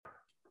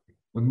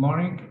Good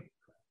morning.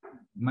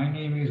 My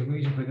name is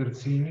Luigi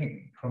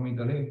Pederzini from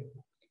Italy,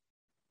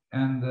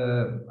 and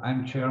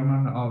I'm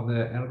chairman of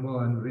the Elbow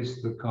and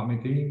Wrist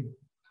Committee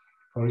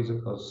for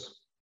ISAKOS.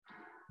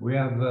 We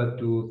have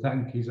to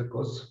thank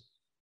ISAKOS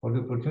for the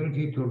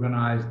opportunity to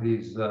organize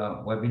this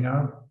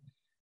webinar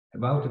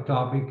about a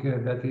topic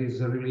that is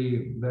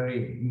really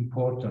very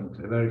important,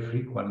 very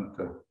frequent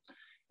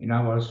in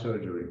our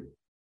surgery.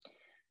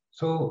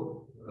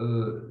 So,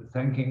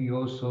 thanking you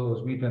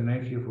also, Smith and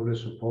Nephew, for the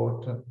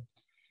support.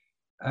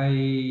 I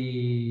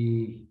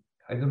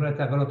do not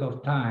have a lot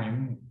of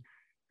time,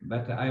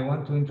 but I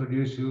want to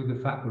introduce you the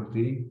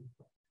faculty.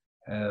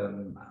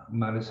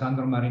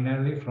 Alessandro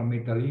Marinelli from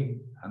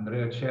Italy,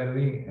 Andrea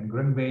Celli and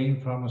Graham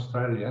Bain from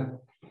Australia.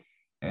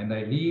 And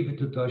I leave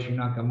to Toshi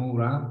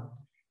Nakamura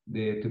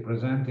to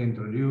present and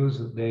introduce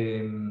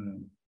the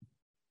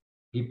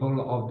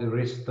people of the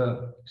wrist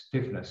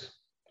stiffness,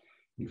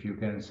 if you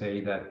can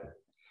say that.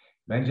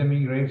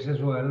 Benjamin Graves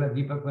as well.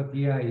 Deepak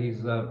Bhatia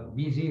is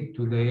busy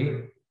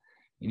today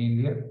in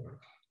India.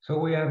 So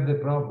we have the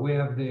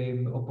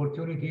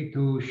opportunity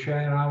to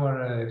share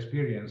our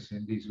experience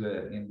in this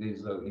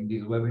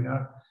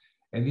webinar,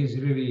 and this is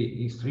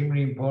really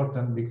extremely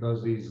important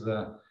because it's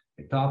a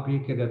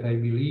topic that I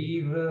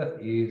believe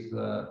is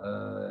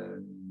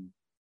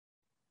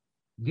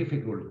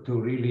difficult to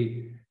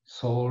really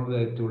solve,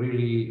 to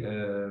really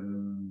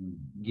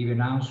give an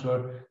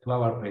answer to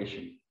our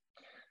patient.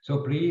 So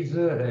please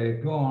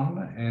go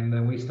on,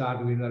 and we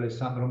start with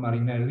Alessandro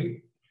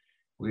Marinelli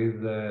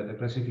with the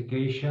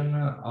classification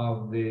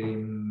of the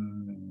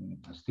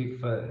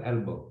stiff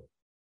elbow.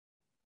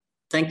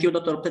 Thank you,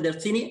 Dr.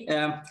 Pederzini.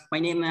 My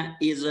name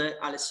is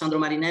Alessandro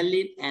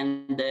Marinelli,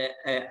 and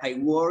I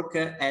work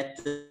at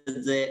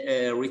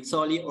the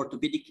Rizzoli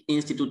Orthopedic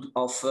Institute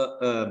of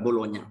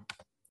Bologna.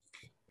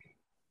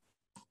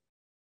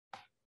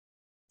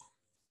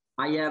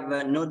 I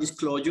have no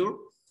disclosure.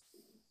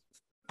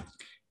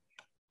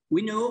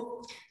 We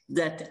know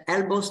that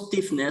elbow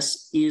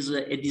stiffness is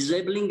a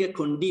disabling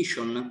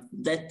condition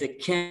that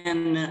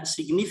can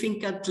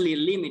significantly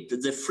limit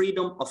the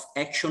freedom of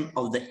action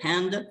of the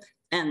hand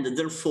and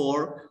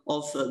therefore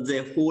of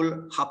the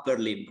whole upper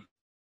limb.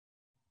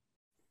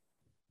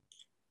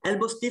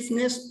 Elbow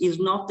stiffness is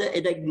not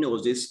a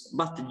diagnosis,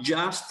 but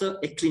just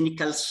a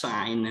clinical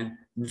sign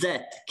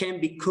that can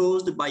be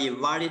caused by a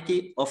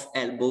variety of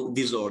elbow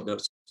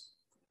disorders.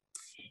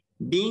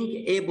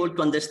 Being able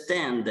to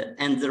understand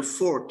and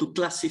therefore to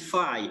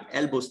classify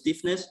elbow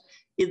stiffness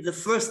is the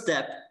first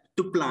step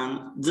to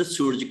plan the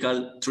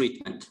surgical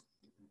treatment.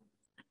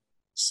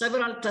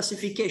 Several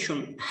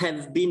classifications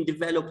have been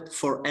developed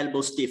for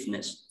elbow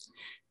stiffness.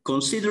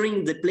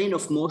 Considering the plane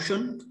of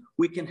motion,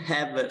 we can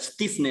have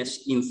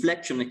stiffness in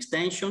flexion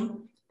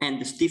extension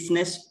and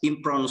stiffness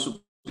in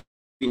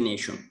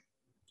pronosupination.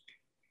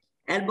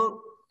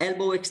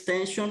 Elbow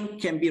extension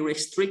can be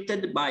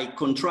restricted by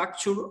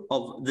contracture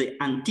of the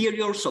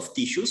anterior soft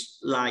tissues,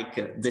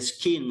 like the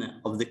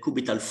skin of the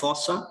cubital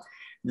fossa,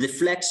 the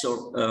flexor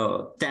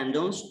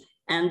tendons,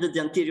 and the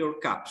anterior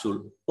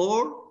capsule,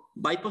 or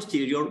by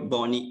posterior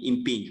bony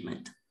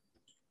impingement.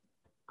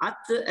 At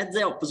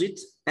the opposite,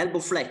 elbow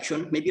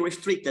flexion may be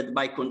restricted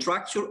by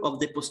contracture of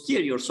the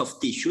posterior soft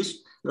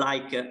tissues,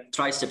 like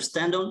triceps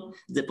tendon,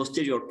 the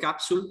posterior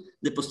capsule,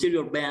 the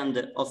posterior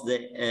band of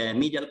the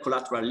medial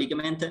collateral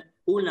ligament,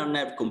 ulnar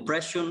nerve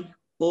compression,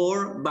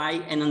 or by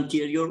an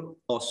anterior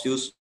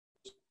osseous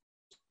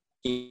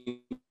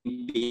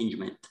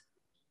impingement.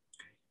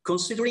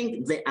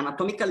 Considering the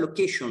anatomical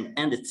location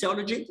and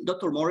etiology,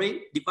 Dr.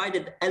 Morey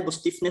divided elbow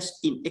stiffness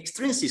in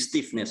extrinsic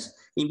stiffness,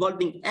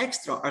 involving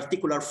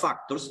extra-articular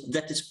factors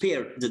that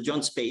spare the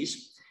joint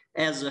space,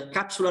 as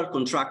capsular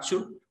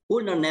contracture,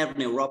 ulnar nerve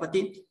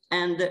neuropathy,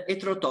 and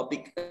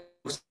heterotopic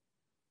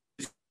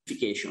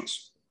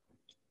ossifications.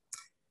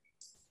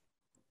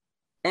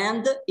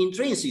 And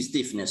intrinsic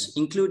stiffness,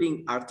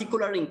 including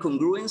articular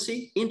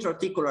incongruency,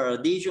 intra-articular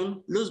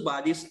adhesion, loose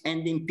bodies,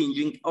 and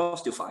impinging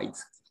osteophytes,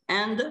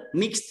 and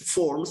mixed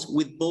forms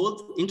with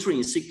both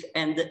intrinsic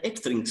and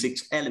extrinsic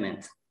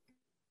elements.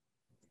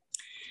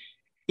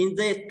 In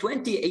the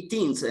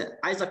 2018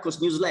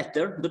 ISAKOS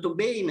newsletter, Dr.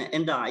 Bain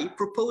and I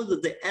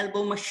proposed the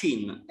elbow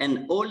machine,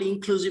 an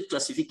all-inclusive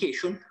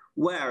classification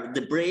where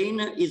the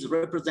brain is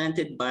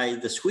represented by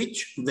the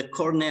switch, the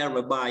core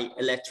nerve by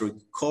electric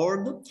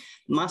cord,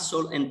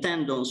 muscle and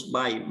tendons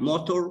by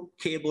motor,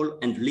 cable,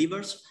 and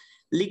levers,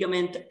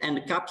 ligament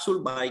and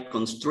capsule by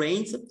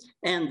constraints,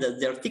 and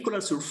the articular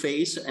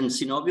surface and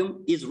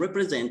synovium is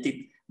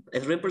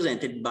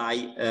represented by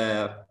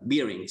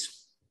bearings.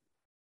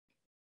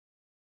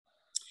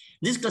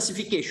 This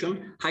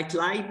classification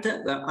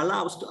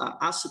allows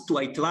us to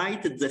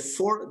highlight the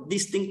four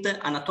distinct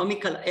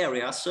anatomical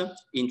areas,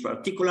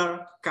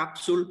 intra-articular,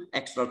 capsule,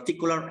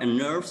 extra-articular, and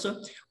nerves,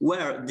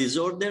 where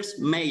disorders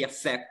may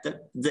affect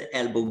the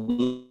elbow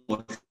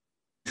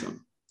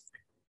motion.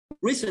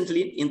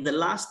 Recently, in the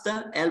last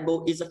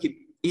elbow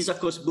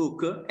ISAKOS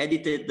book,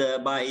 edited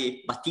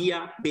by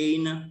Bhatia,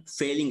 Bain,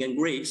 Failing, and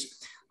Graves,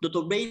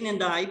 Dr. Bain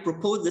and I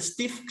proposed the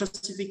STIFF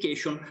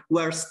classification,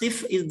 where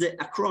STIFF is the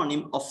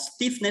acronym of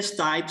stiffness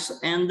types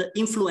and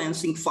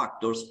influencing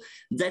factors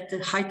that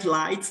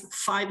highlights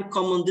 5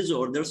 common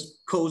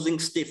disorders causing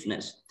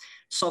stiffness: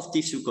 soft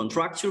tissue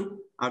contracture,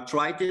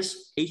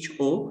 arthritis,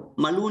 HO,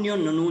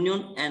 malunion,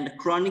 non-union, and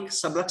chronic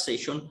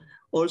subluxation,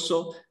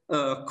 also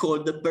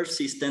called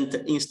persistent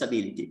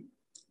instability.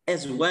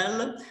 As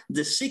well,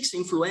 the 6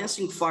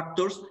 influencing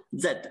factors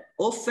that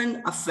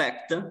often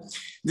affect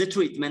the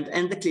treatment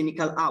and the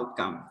clinical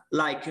outcome,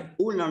 like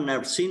ulnar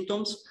nerve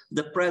symptoms,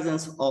 the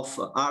presence of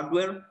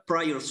hardware,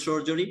 prior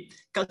surgery,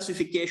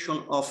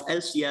 calcification of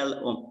LCL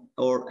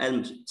or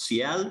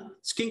MCL,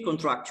 skin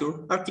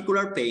contracture,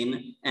 articular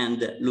pain, and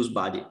loose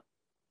body.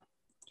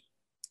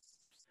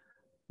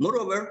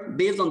 Moreover,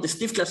 based on the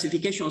STIFF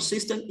classification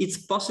system,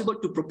 it's possible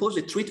to propose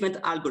a treatment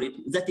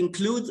algorithm that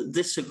includes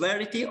the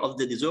severity of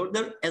the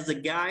disorder as a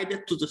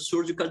guide to the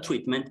surgical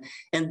treatment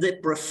and the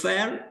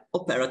preferred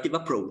operative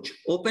approach,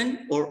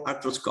 open or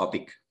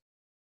arthroscopic.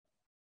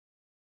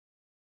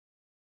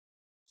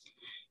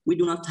 We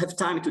do not have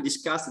time to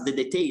discuss the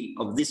detail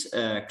of this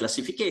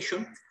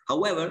classification.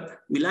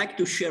 However, we like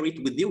to share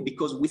it with you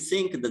because we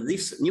think that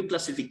this new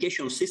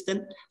classification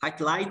system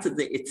highlights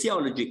the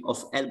etiology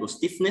of elbow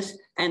stiffness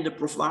and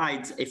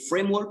provides a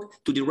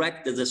framework to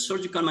direct the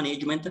surgical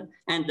management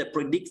and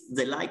predict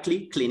the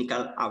likely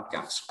clinical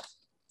outcomes.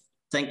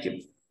 Thank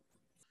you.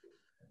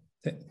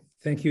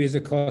 Thank you,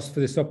 ISAKOS,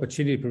 for this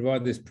opportunity to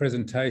provide this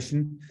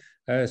presentation.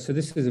 So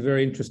this is a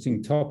very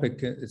interesting topic.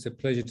 It's a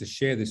pleasure to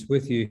share this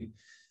with you.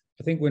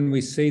 I think when we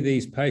see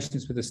these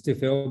patients with a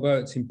stiff elbow,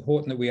 it's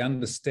important that we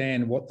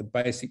understand what the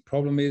basic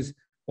problem is,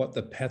 what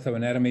the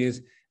pathoanatomy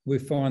is. We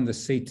find the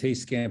CT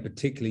scan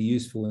particularly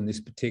useful in this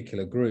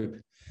particular group.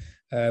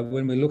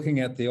 When we're looking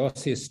at the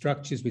osseous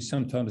structures, we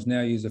sometimes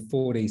now use a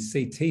 4D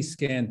CT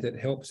scan that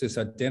helps us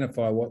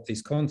identify what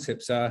these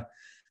concepts are.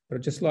 But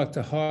I'd just like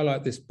to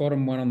highlight this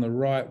bottom one on the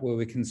right, where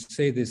we can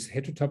see this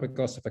heterotopic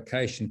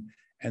ossification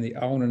and the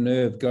ulnar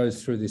nerve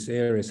goes through this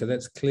area. So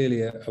that's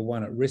clearly a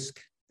one at risk.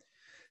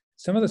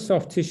 Some of the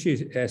soft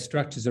tissue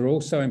structures are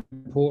also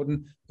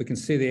important. We can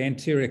see the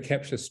anterior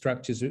capsular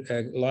structures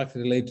are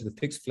likely to lead to the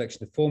fixed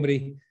flexion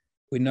deformity.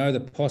 We know the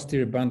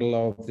posterior bundle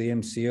of the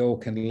MCL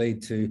can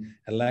lead to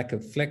a lack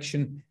of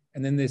flexion.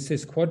 And then there's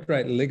this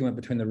quadrate ligament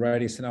between the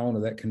radius and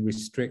ulnar that can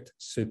restrict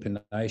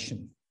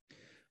supination.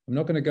 I'm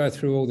not going to go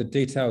through all the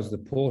details of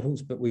the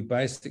portals, but we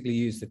basically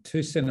use the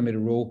 2 centimeter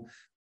rule,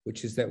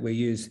 which is that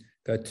we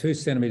go 2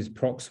 centimeters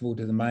proximal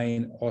to the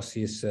main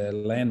osseous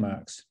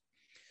landmarks.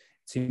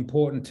 It's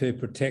important to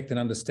protect and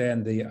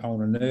understand the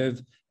ulnar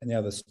nerve and the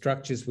other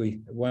structures. We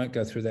won't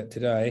go through that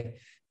today,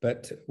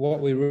 but what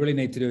we really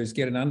need to do is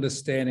get an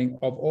understanding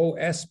of all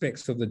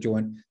aspects of the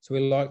joint. So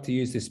we like to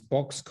use this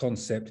box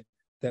concept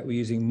that we're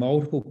using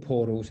multiple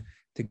portals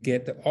to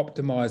get the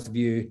optimized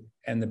view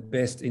and the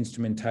best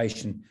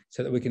instrumentation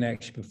so that we can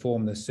actually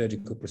perform the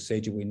surgical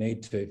procedure we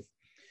need to.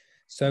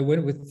 So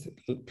when with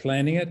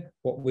planning it,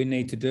 what we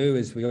need to do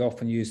is we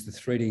often use the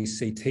 3D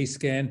CT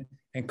scan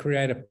and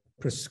create a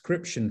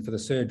prescription for the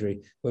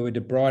surgery where we're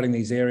debriding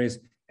these areas,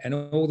 and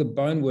all the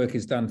bone work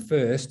is done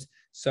first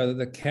so that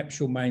the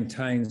capsule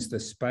maintains the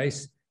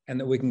space and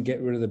that we can get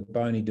rid of the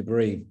bony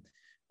debris.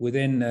 We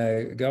then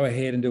go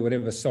ahead and do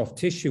whatever soft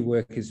tissue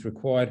work is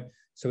required.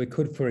 So we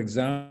could, for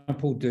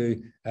example,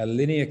 do a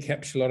linear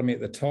capsulotomy at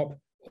the top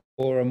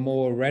or a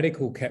more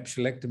radical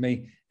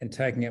capsulectomy and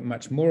taking out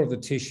much more of the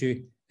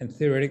tissue. And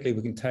theoretically,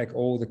 we can take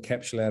all the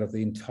capsule out of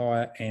the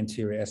entire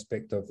anterior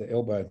aspect of the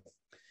elbow.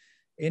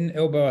 In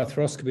elbow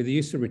arthroscopy, the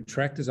use of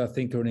retractors, I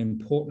think, are an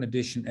important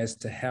addition as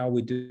to how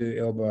we do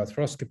elbow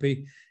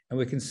arthroscopy. And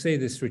we can see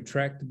this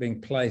retractor being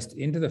placed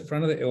into the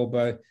front of the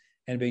elbow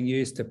and being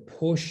used to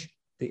push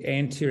the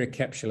anterior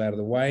capsule out of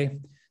the way.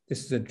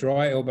 This is a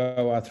dry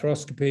elbow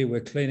arthroscopy.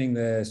 We're cleaning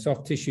the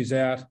soft tissues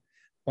out.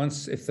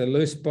 Once, if the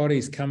loose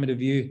bodies come into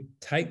view,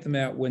 take them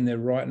out when they're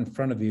right in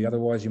front of you.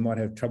 Otherwise, you might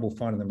have trouble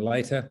finding them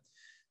later.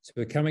 So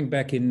we're coming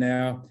back in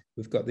now.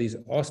 We've got these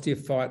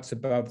osteophytes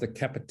above the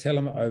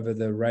capitellum over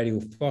the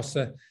radial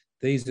fossa.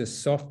 These are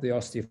soft, the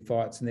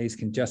osteophytes, and these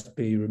can just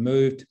be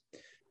removed.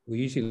 We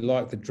usually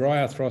like the dry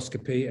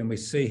arthroscopy, and we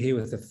see here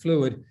with the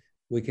fluid,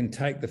 we can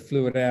take the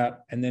fluid out,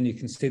 and then you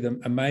can see the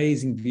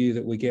amazing view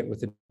that we get with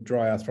the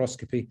dry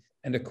arthroscopy.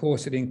 And of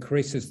course, it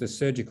increases the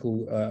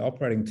surgical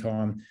operating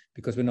time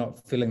because we're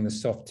not filling the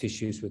soft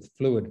tissues with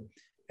fluid.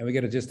 And we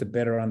get just a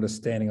better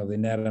understanding of the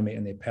anatomy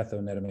and the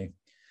pathoanatomy.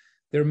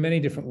 There are many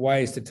different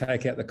ways to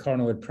take out the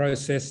coronoid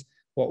process.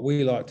 What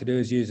we like to do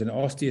is use an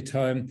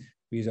osteotome.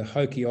 We use a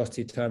Hoki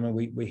osteotome, and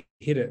we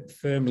hit it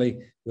firmly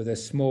with a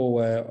small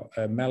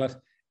mallet,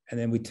 and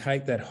then we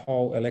take that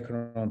whole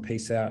olecranon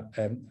piece out,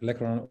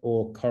 olecranon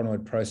or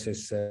coronoid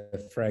process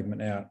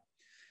fragment out.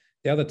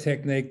 The other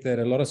technique that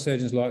a lot of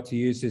surgeons like to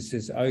use is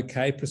this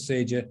OK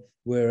procedure,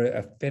 where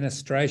a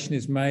fenestration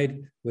is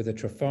made with a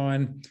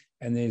trephine,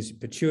 and there's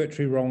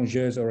pituitary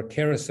rongeurs or a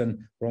kerrison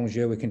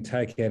rongeur. We can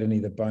take out any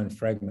of the bone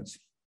fragments.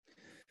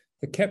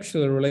 The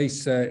capsular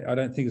release, I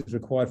don't think is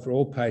required for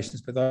all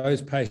patients, but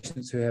those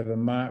patients who have a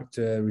marked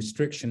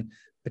restriction,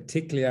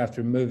 particularly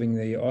after removing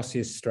the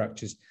osseous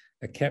structures.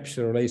 A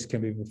capsular release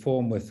can be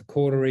performed with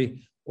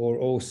cautery or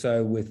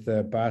also with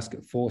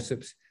basket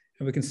forceps.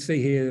 And we can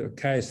see here a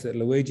case that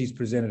Luigi's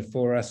presented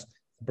for us,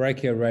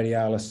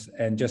 brachioradialis,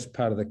 and just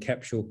part of the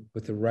capsule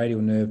with the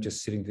radial nerve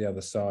just sitting to the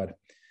other side.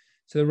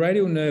 So the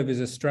radial nerve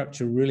is a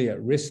structure really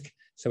at risk.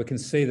 So we can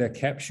see the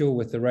capsule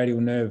with the radial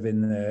nerve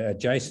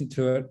adjacent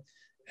to it.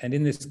 And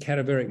in this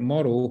cadaveric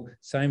model,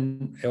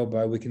 same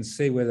elbow, we can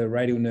see where the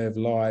radial nerve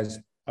lies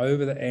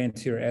over the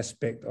anterior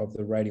aspect of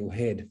the radial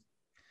head.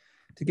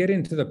 To get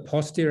into the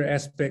posterior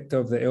aspect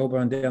of the elbow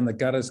and down the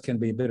gutters can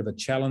be a bit of a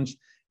challenge.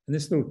 And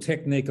this little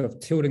technique of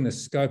tilting the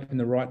scope in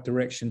the right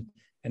direction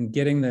and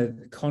getting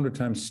the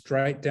chondrotome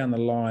straight down the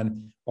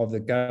line of the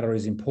gutter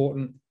is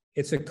important.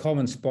 It's a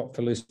common spot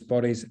for loose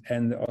bodies,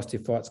 and the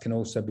osteophytes can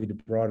also be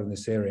debrided in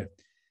this area.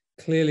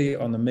 Clearly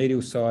on the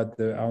medial side,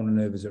 the ulnar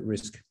nerve is at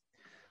risk.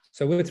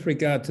 So with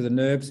regard to the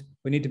nerves,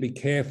 we need to be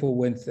careful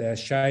with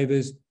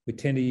shavers. We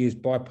tend to use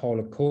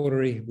bipolar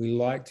cautery. We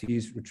like to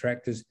use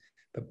retractors,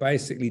 but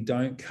basically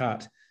don't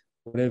cut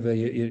whatever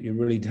you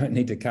really don't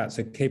need to cut.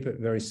 So keep it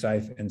very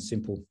safe and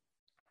simple.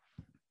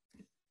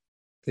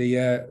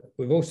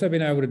 We've also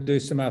been able to do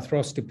some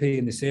arthroscopy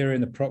in this area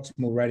in the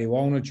proximal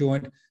radial-ulnar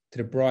joint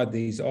to debride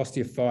these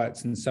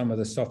osteophytes and some of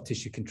the soft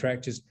tissue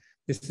contractures.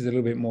 This is a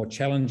little bit more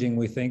challenging,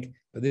 we think,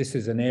 but this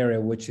is an area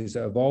which is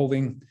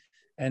evolving.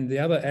 And the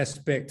other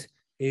aspect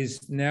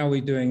is now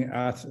we're doing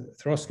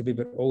arthroscopy,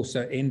 but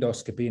also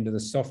endoscopy into the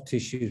soft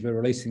tissues. We're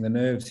releasing the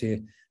nerves here.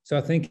 So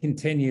I think in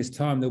 10 years'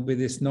 time, there'll be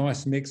this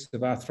nice mix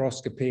of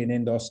arthroscopy and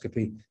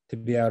endoscopy to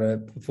be able to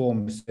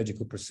perform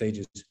surgical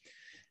procedures.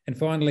 And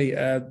finally,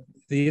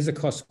 the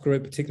ISAKOS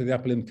group, particularly the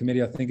Upper Limb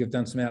Committee, I think have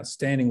done some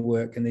outstanding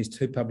work in these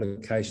two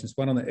publications,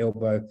 one on the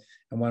elbow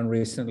and one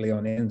recently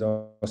on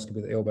endoscopy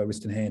with the elbow,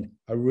 wrist and hand.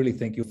 I really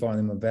think you'll find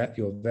them of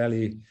your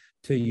value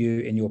to you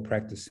in your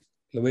practice.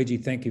 Luigi,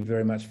 thank you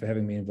very much for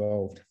having me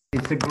involved.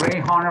 It's a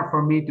great honor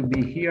for me to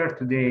be here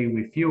today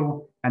with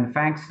you, and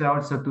thanks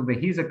also to the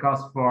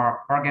ISAKOS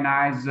for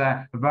organizing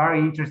a very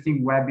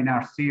interesting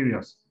webinar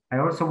series. I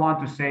also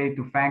want to say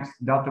thanks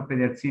to Dr.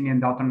 Pederzini and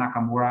Dr.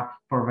 Nakamura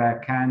for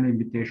their kind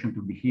invitation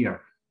to be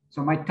here.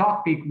 So my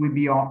topic will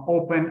be on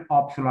open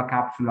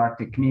capsular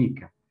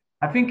technique.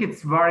 I think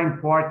it's very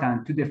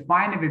important to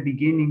define at the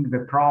beginning the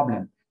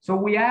problem. So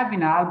we have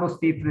in elbow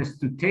stiffness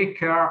to take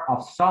care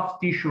of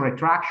soft tissue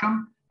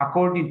retraction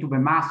according to the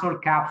muscle,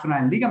 capsule,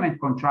 and ligament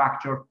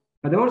contracture,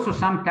 but also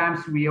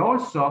sometimes we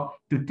also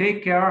to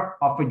take care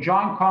of a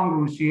joint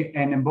congruency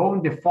and a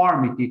bone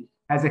deformity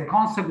as a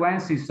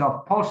consequences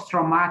of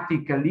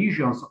post-traumatic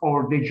lesions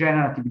or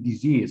degenerative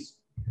disease.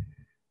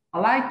 I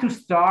like to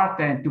start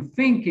and to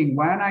thinking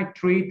when I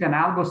treat an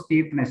elbow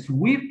stiffness,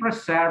 we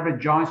preserve a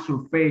joint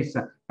surface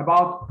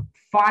about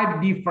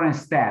 5 different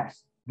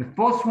steps. The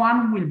first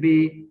one will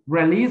be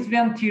release the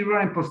anterior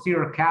and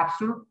posterior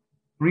capsule,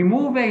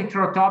 remove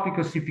heterotopic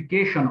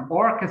ossification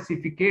or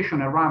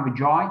calcification around the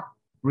joint,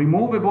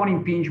 remove a bone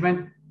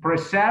impingement,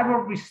 preserve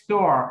or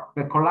restore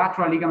the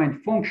collateral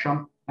ligament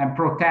function, and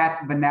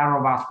protect the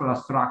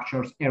neurovascular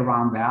structures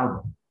around the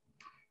elbow.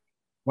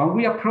 When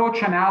we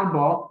approach an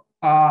elbow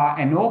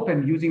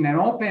using an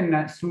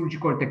open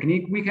surgical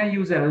technique, we can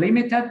use a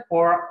limited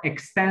or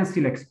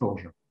extensive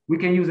exposure. We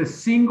can use a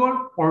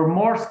single or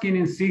more skin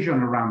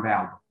incision around the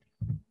elbow.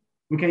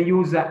 We can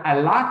use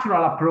a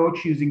lateral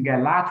approach using a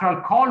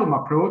lateral column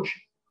approach.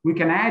 We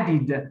can add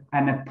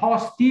a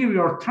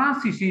posterior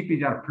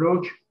transoccipital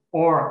approach,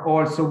 or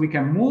also we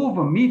can move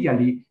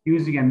medially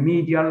using a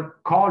medial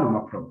column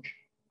approach.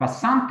 But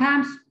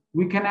sometimes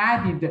we can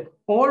add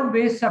all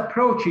these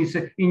approaches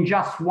in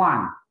just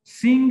one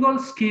single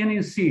skin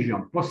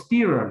incision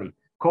posteriorly,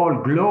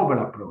 called global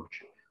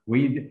approach.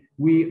 We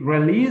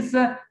release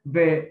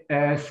the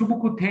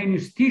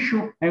subcutaneous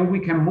tissue and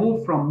we can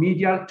move from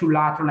medial to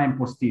lateral and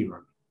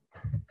posterior.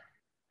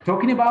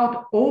 Talking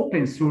about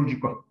open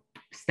surgical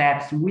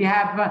steps, we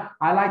have,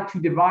 I like to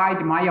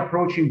divide my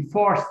approach in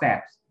 4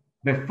 steps.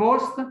 The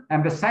first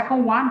and the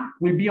second one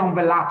will be on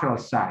the lateral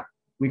side.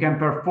 We can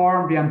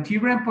perform the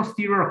anterior and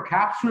posterior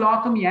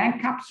capsulotomy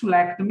and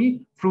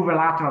capsulectomy through the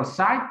lateral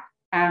side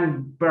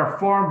and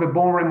perform the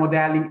bone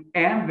remodeling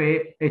and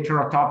the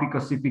heterotopic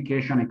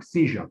ossification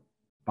excision.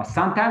 But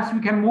sometimes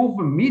we can move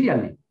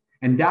medially.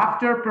 And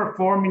after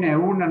performing a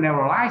ulnar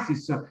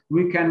neurolysis,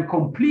 we can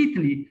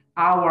completely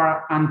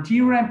our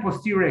anterior and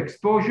posterior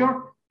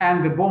exposure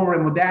and the bone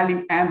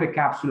remodeling and the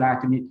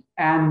capsulectomy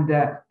and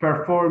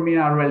performing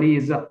a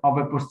release of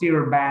a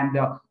posterior band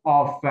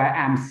of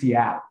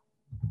MCL.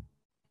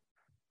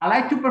 I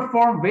like to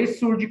perform this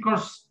surgical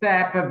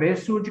step,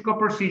 this surgical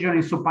procedure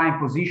in supine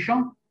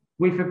position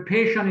with a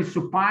patient in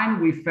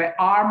supine with the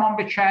arm on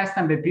the chest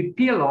and the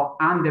pillow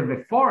under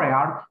the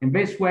forearm. In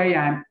this way,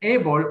 I'm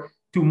able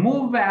to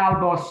move the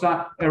elbows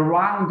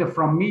around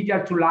from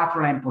medial to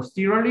lateral and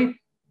posteriorly.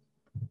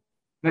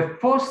 The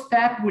first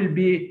step will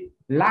be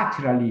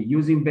laterally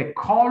using the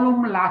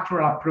column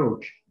lateral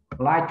approach.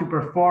 I like to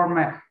perform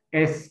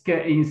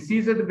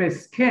incised the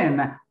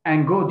skin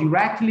and go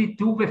directly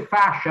to the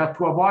fascia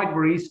to avoid the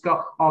risk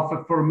of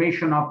a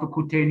formation of a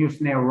cutaneous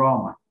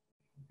neuroma.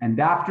 And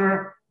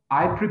after,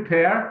 I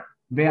prepare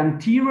the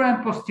anterior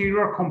and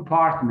posterior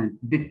compartment,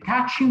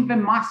 detaching the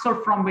muscle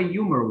from the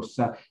humerus,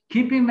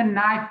 keeping the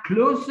knife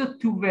closer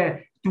to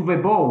the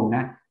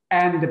bone,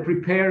 and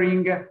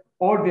preparing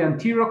all the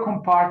anterior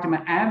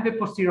compartment and the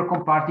posterior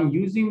compartment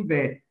using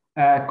the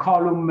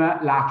column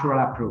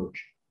lateral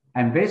approach.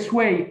 And this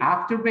way,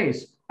 after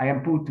this, I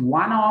am put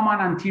one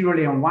Hohmann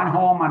anteriorly and one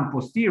Hohmann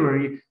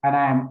posteriorly, and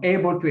I am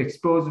able to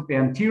expose the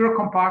anterior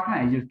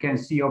compartment, as you can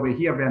see over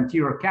here, the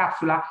anterior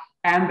capsula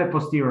and the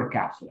posterior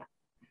capsula.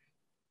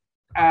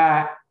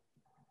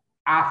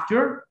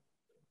 After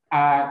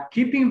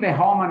keeping the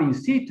Hohmann in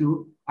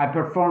situ, I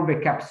perform the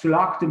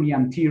capsulectomy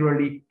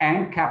anteriorly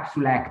and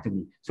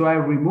capsulectomy. So I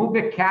remove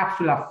the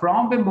capsula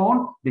from the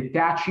bone,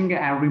 detaching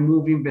and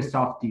removing the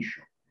soft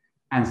tissue.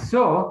 And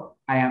so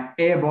I am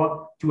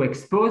able to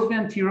expose the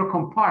anterior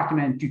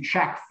compartment to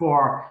check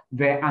for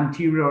the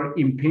anterior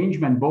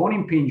impingement, bone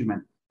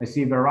impingement. I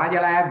see the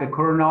radial head, the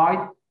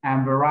coronoid,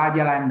 and the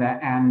radial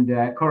and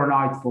the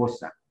coronoid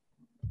fossa.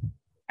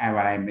 And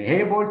I'm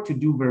able to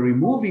do the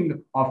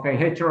removing of a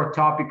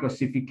heterotopic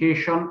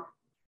ossification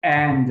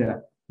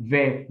and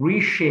the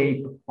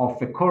reshape of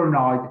the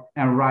coronoid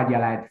and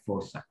radial head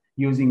fossa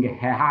using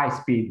a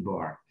high-speed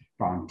bore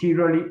from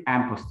anteriorly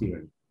and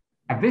posteriorly.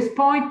 At this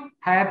point,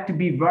 I have to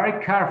be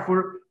very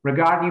careful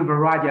regarding the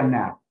radial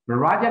nerve. The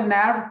radial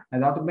nerve, as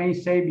Dr. Bain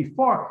said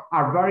before,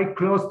 are very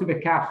close to the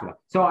capsula.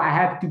 So I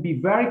have to be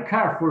very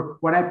careful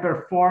when I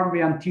perform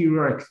the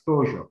anterior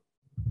exposure.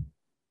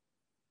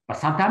 But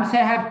sometimes I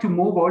have to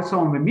move also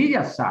on the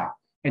medial side.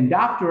 And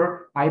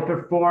after I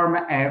perform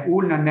a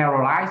ulnar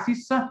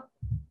neurolysis,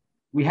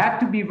 we have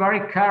to be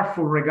very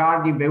careful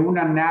regarding the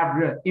ulnar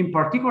nerve, in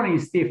particular in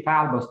stiff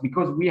elbows,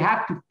 because we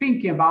have to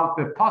think about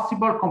the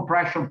possible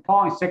compression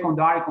point,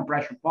 secondary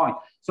compression point.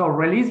 So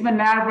release the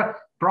nerve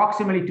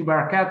proximally to the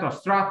arcuate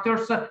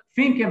structures,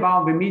 think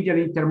about the medial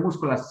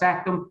intermuscular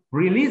septum,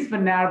 release the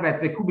nerve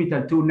at the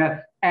cubital tunnel,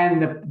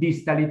 and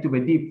distally to the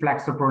deep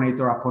flexor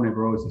pronator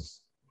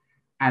aponeurosis.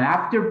 And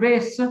after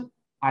this,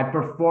 I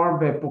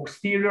perform the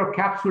posterior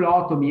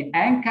capsulotomy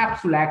and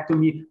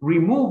capsulectomy,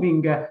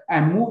 removing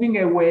and moving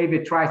away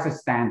the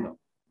triceps tendon.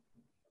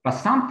 But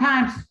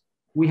sometimes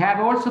we have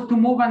also to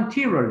move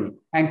anteriorly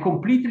and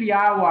completely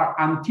our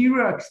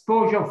anterior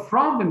exposure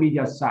from the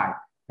medial side.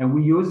 And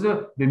we use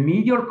the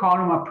medial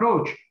column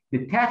approach,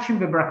 detaching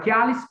the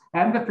brachialis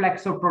and the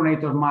flexor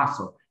pronator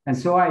muscle. And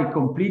so I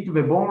complete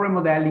the bone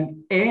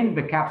remodeling and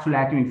the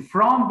capsulectomy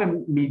from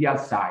the medial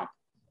side.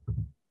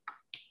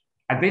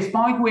 At this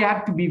point, we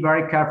have to be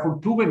very careful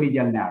to the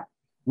medial nerve.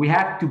 We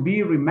have to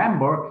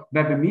remember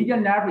that the medial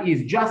nerve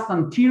is just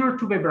anterior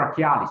to the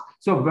brachialis,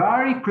 so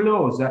very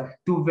close to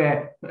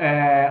the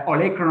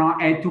olecranon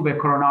and to the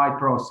coronoid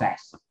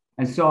process.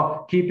 And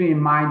so keeping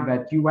in mind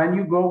that when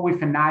you go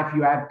with a knife,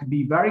 you have to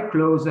be very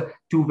close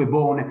to the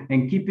bone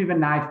and keeping the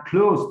knife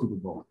close to the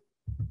bone.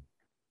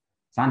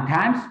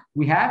 Sometimes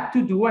we have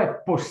to do a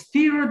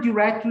posterior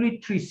directly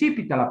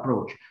tricipital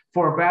approach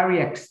for very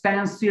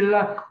extensive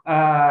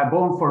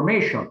bone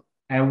formation.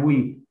 And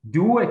we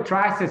do a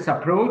triceps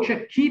approach,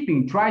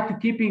 try to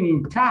keeping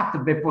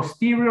intact the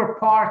posterior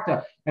part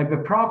of the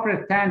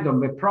proper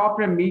tendon, the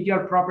proper medial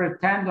proper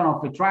tendon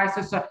of the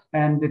triceps,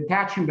 and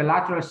detaching the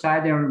lateral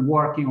side and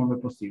working on the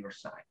posterior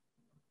side.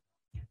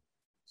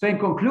 So in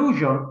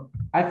conclusion,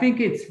 I think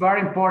it's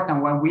very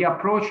important when we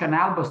approach an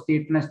elbow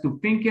stiffness to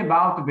think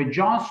about the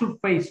joint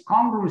surface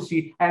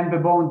congruency and the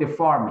bone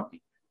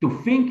deformity,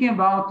 to thinking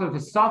about the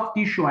soft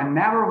tissue and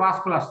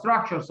neurovascular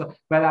structures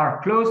that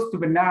are close to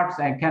the nerves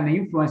and can be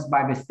influenced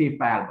by the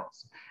stiff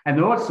elbows.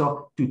 And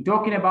also to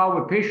talking about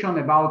the patient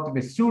about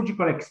the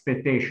surgical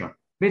expectation.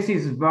 This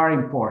is very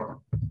important.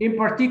 In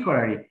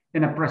particular,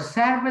 in a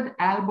preserved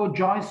elbow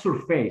joint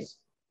surface,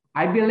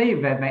 I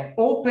believe that the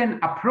open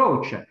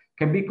approach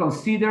can be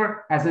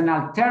considered as an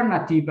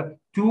alternative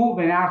to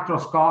the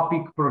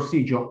arthroscopic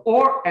procedure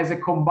or as a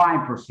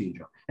combined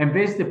procedure. And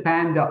this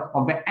depends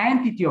on the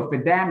entity of the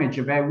damage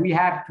that we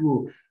have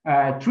to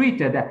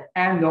treat it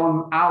and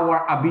on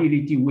our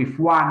ability with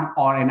one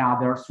or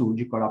another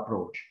surgical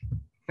approach.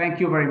 Thank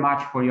you very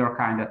much for your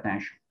kind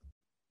attention.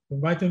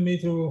 Invited me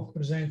to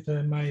present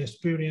my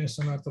experience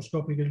on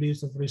arthroscopic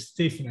release of wrist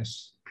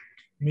stiffness.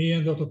 Me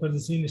and Dr.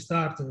 Perdezzini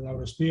started our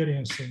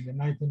experience in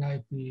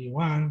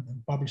 1991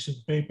 and published a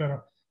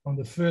paper on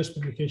the first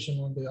publication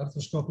on the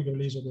arthroscopic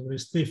release of the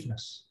wrist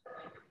stiffness.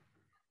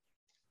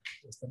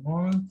 Just a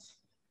moment.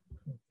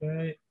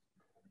 Okay.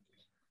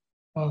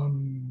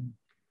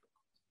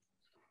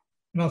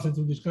 Nothing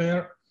to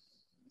declare.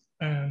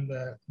 And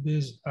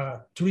these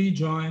are three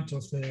joints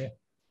of the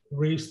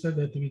wrist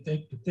that we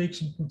take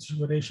into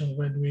consideration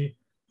when we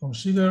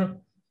consider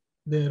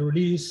the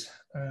release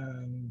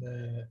and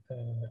the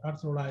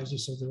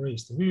arthrolysis of the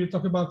wrist. We will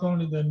talk about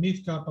only the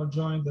mid-carpal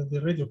joint and the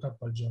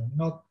radiocarpal joint,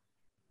 not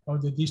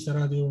of the distal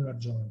radioulnar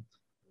joint.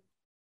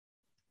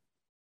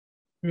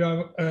 We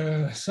have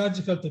a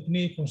surgical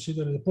technique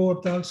considering the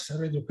portals,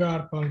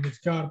 radiocarpal,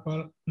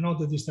 midcarpal, not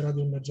the distal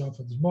radioulnar joint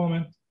for this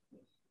moment.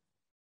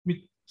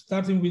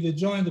 Starting with the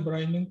joint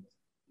debridement,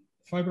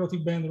 fiber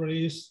optic band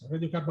release,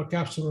 radiocarpal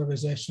capsular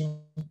resection,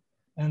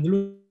 and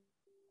loose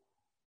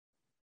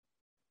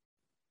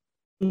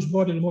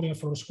body removing a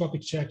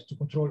fluoroscopic check to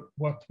control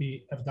what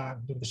we have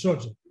done during the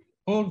surgery.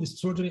 All this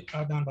surgery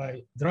are done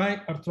by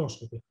dry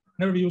arthroscopy.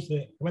 Never use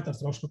the wet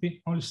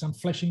arthroscopy, only some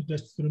fleshing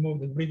just to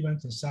remove the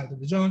debridement inside of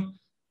the joint.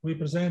 We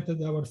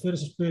presented our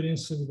first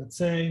experience with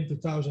the in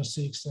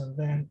 2006 and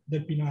then the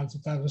Pinal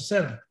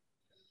 2007.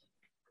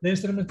 The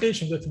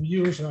instrumentation that we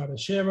use are a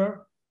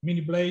shaver,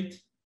 mini blade,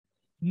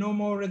 no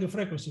more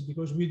radiofrequency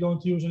because we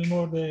don't use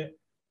anymore the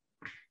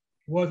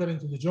water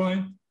into the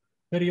joint,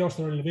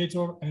 periosteal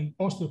elevator, and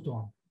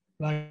osteotome,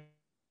 like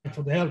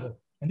for the elbow.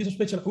 And this is a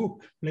special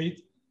hook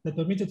plate that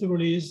permitted to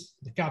release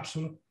the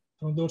capsule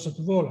from dorsal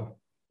to volar.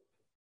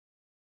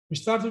 We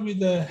started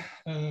with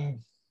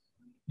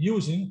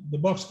using the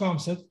box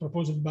concept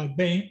proposed by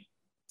Bain.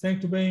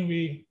 Thanks to Bain,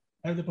 we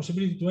have the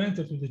possibility to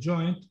enter to the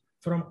joint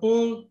from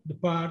all the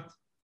part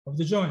of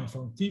the joint,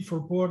 from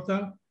T4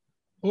 portal,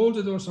 all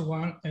the dorsal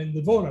one, and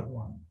the volar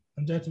one.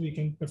 And that we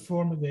can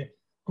perform the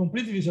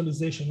complete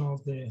visualization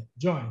of the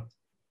joint.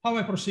 How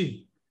I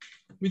proceed?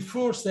 With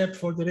 4 steps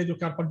for the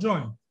radiocarpal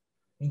joint.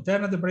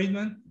 Internal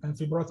debridement and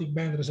fibrotic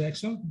band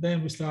resection.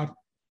 Then we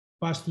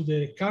pass to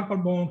the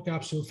carpal bone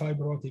capsule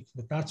fibrotic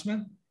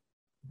detachment.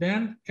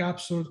 Then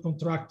capsule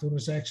contracture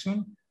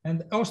resection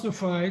and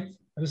osteophyte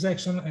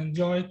resection and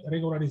joint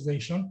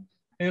regularization.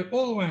 And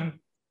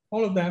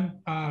all of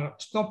them are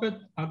stopped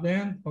at the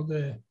end of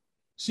the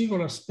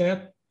singular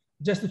step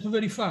just to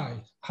verify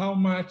how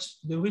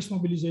much the wrist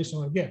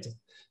mobilization are getting.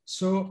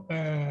 So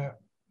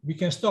we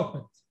can stop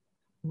it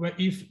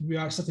if we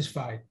are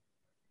satisfied,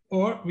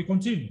 or we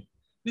continue.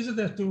 This is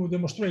to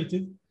demonstrate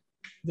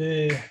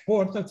the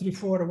portal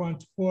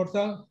 3412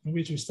 portal, in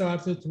which we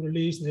started to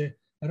release the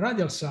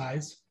radial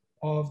sides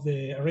of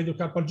the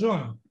radiocarpal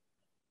joint.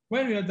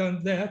 When we have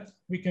done that,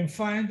 we can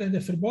find that the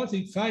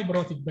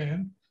fibrotic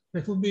band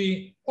that will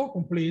be or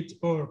complete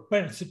or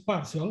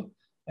partial,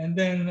 and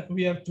then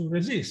we have to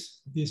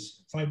resist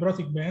this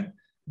fibrotic band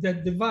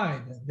that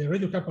divide the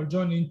radiocarpal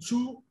joint in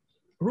 2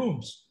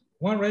 rooms,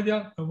 one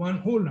radial and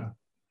one ulnar.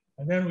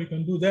 And then we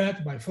can do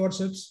that by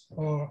forceps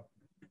or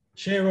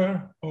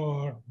shaver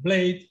or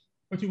blade,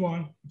 what you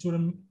want,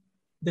 to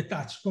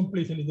detach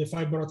completely the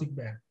fibrotic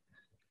band.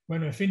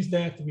 When we finish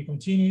that, we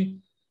continue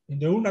in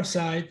the ulnar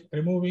side,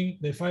 removing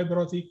the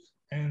fibrotic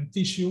and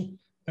tissue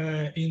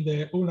in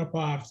the ulnar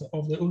part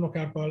of the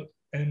ulnocarpal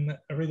and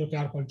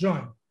radiocarpal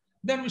joint.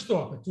 Then we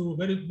stop to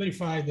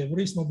verify the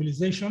wrist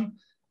mobilization.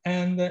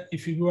 And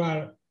if you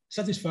are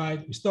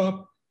satisfied, we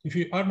stop. If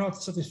you are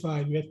not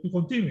satisfied, we have to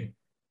continue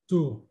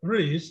to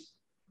release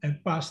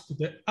and pass to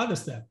the other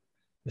step.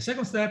 The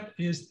second step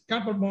is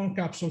carpal bone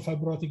capsule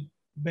fibrotic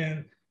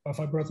band or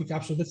fibrotic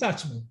capsule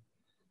detachment.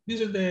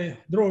 This is the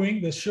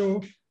drawing that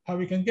show how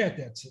we can get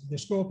that. The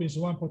scope is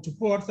 1.2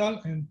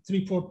 portal and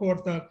 3/4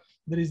 portal.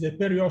 There is the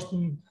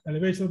periosteum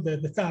elevator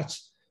that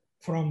detach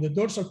from the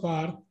dorsal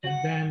part,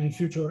 and then in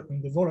future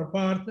in the volar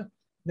part,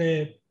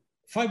 the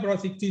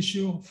fibrotic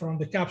tissue from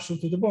the capsule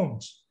to the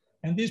bones.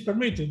 And this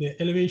permitted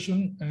the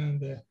elevation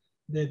and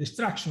the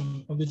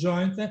distraction of the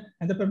joint,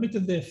 and they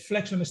permitted the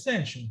flexion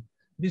extension.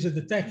 This is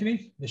the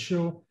technique that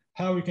show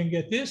how we can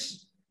get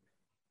this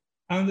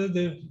under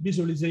the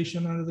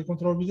visualization, under the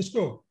control with the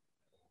scope.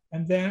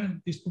 And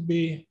then this could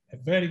be a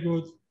very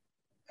good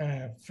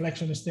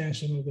flexion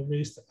extension of the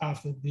wrist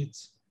after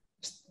this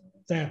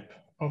step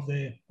of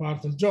the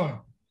partal joint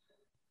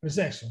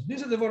resection.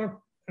 This is the volar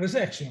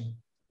resection.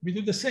 We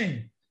do the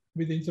same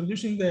with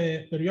introducing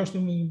the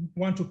periosteum in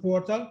 1/2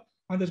 portal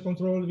under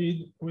control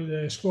with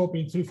the scope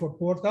in 3/4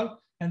 portal,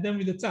 and then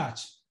we detach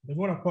the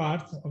volar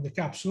part of the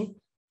capsule,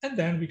 and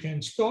then we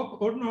can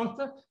stop or not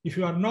if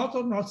you are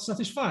not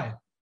satisfied.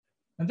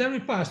 And then we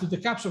pass to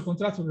the capsule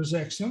contracture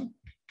resection.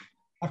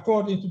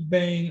 According to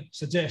Bain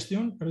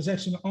suggestion,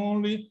 resection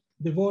only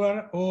the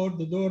volar or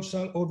the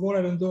dorsal or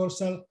volar and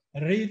dorsal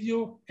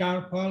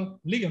radiocarpal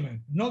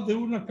ligament, not the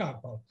ulnar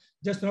carpal,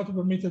 just not to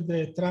permit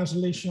the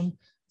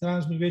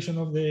transmigration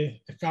of the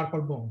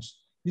carpal bones.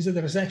 This is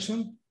the resection,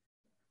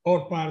 or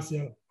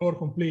partial, or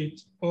complete,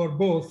 or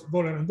both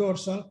volar and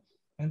dorsal.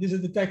 And this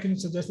is the technique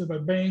suggested by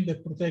Bain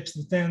that protects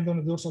the tendon,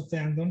 the dorsal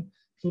tendon,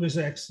 to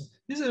resect.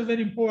 This is a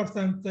very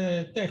important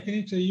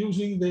technique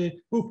using the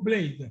hook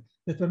blade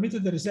that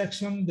permitted the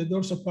resection, the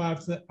dorsal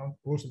part,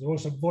 also the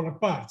dorsal volar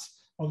parts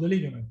of the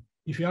ligament.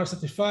 If you are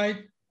satisfied,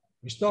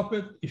 we stop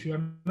it. If you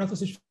are not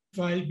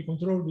satisfied, we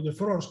control with the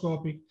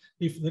fluoroscopic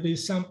if there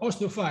is some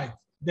osteophyte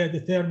that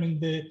determine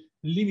the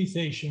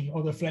limitation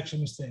of the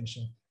flexion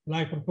extension,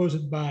 like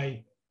proposed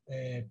by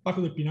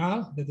Paco de Pinal,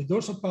 that the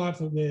dorsal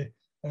part of the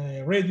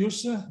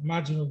radius,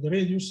 margin of the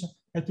radius,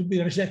 had to be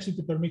resected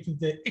to permit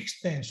the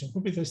extension,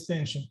 complete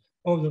extension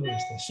of the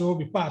wrist. So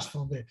we pass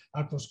from the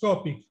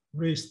arthroscopic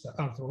wrist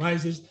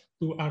arthrolysis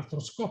to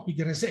arthroscopic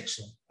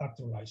resection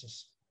arthrolysis.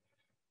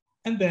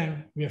 And then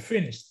we are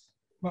finished.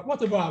 But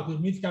what about the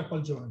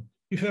mid-carpal joint?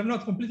 If you're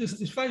not completely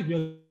satisfied,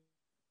 you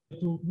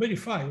have to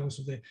verify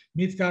also the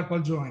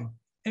mid-carpal joint.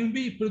 And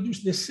we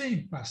produce the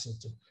same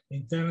passage: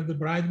 internal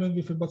debridement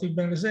with robotic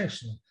band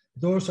resection,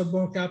 dorsal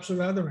bone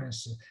capsule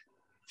adherence,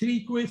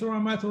 triquetral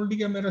armature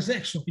ligament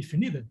resection if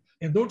needed,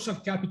 and dorsal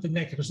capital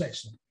neck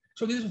resection.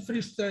 So this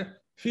is the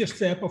first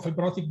step of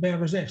fibrotic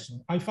band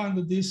resection. I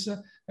found this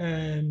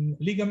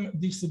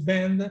ligament, this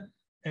band,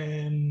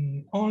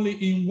 only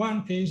in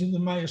one case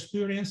in my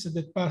experience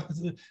that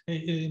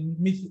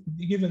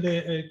given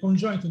the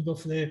conjoinment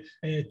of the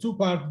two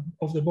parts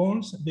of the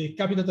bones, the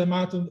capital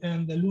armature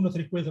and the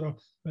lunotriquetral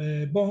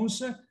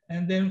bones,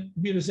 and then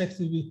be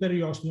resected with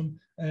periosteum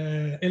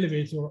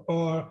elevator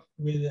or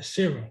with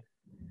zero.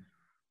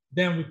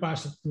 Then we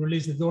pass to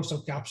release the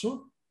dorsal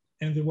capsule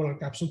and the volar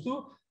capsule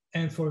too.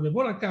 And for the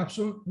volar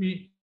capsule,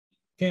 we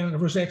can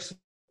resect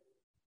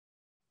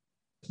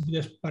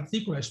this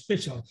particular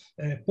special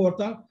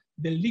portal,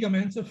 the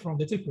ligament from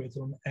the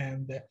triquetrum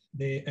and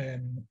the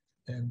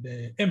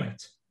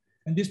emet.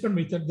 And this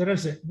permitted the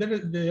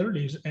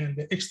release and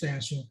the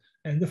extension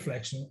and the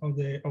flexion of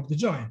the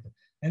joint.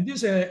 And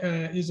this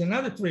is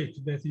another trick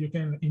that you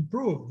can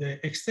improve the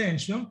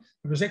extension,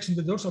 resection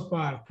the dorsal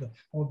part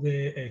of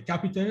the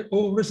capital,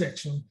 or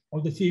resection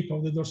of the tip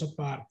of the dorsal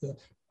part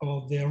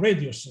of the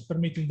radius,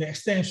 permitting the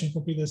extension,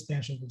 complete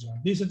extension of the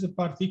joint. This is a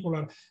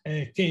particular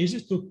case,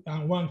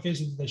 one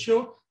case that I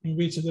show, in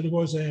which there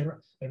was a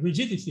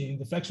rigidity in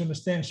the flexion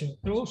extension,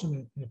 and also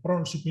in the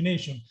prone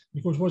supination,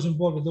 because was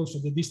involved also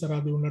the distal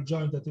radioulnar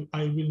joint that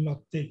I will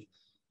not take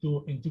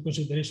into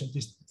consideration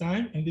this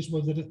time. And this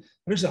was the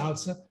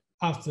results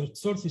after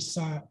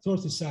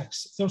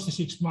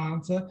 36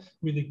 months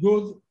with a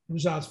good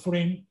results for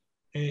him,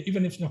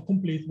 even if not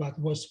complete, but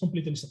was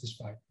completely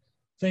satisfied.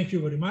 Thank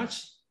you very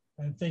much.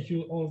 And thank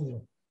you, all of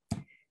you.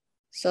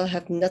 So I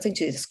have nothing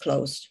to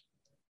disclose.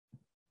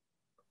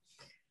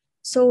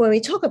 So when we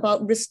talk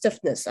about wrist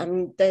stiffness,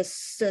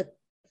 there's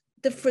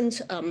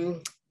different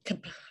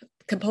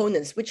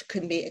components which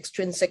can be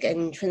extrinsic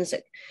and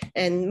intrinsic.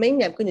 And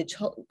mainly I'm going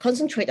to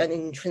concentrate on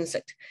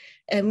intrinsic.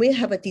 And we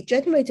have a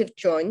degenerative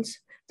joint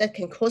that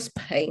can cause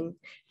pain.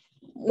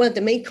 One of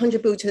the main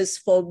contributors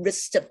for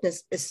wrist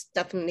stiffness is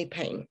definitely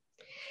pain.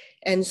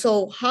 And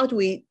so how do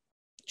we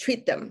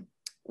treat them?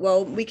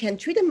 Well, we can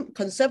treat them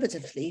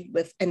conservatively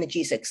with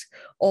analgesics,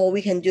 or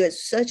we can do it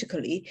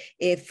surgically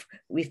if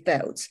we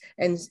failed.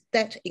 And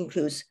that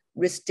includes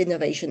wrist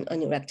denervation or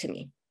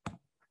neurectomy.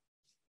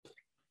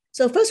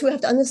 So first we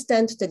have to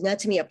understand the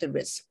anatomy of the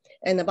wrist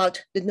and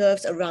about the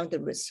nerves around the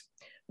wrist.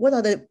 What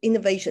are the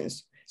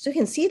innervations? So you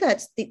can see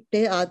that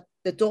they are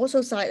the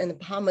dorsal side and the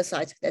palmar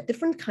side. They're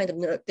different kind of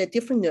nerve, they're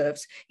different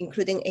nerves,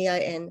 including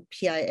AIN,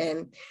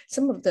 PIN,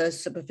 some of the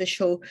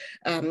superficial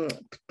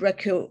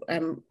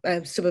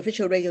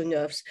superficial radial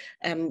nerves,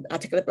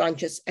 articular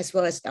branches, as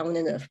well as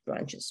ulnar nerve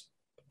branches.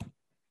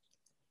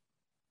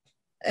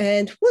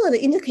 And what are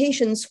the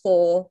indications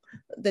for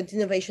the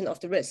denervation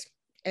of the wrist?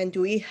 And do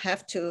we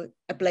have to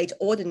ablate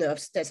all the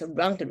nerves that's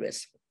around the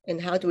wrist?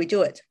 And how do we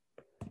do it?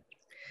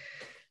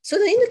 So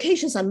the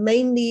indications are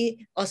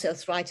mainly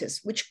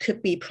osteoarthritis, which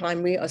could be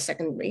primary or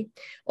secondary,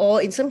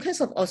 or in some kinds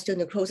of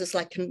osteonecrosis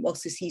like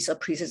Kimball's disease or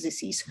Priest's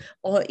disease,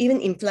 or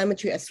even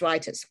inflammatory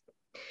arthritis.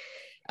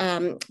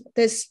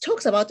 There's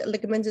talks about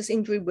ligamentous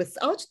injury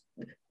without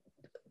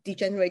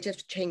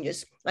degenerative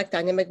changes like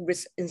dynamic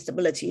wrist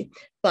instability,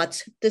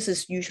 but this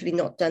is usually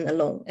not done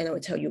alone, and I will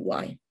tell you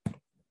why.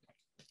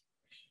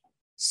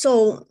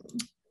 So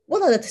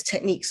what are the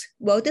techniques?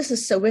 Well, this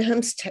is Sir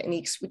Wilhelm's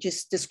techniques, which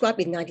is described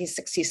in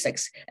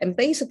 1966, and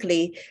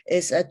basically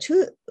is a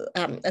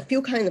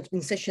few kind of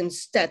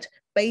incisions that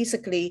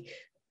basically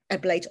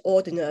ablate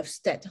all the nerves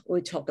that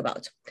we talk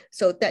about.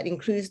 So that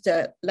includes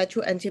the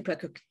lateral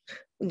antebrachial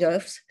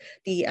nerves,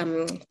 the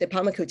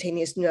palmar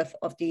cutaneous nerve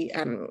of the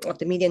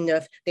median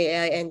nerve, the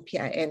AIN,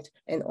 PIN,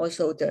 and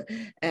also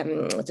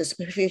the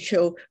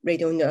superficial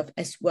radial nerve,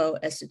 as well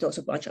as the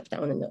dorsal branch of the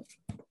ulnar nerve.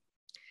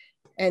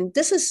 And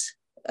this is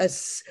a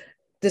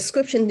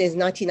description in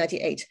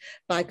 1998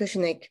 by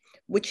Kushnik,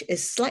 which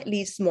is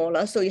slightly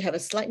smaller. So you have a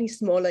slightly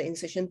smaller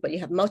incision, but you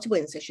have multiple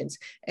incisions,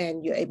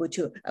 and you're able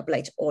to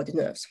ablate all the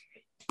nerves.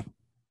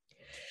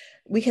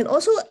 We can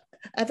also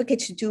advocate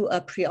to do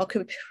a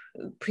preoperative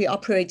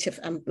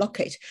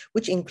blockade,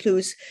 which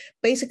includes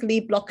basically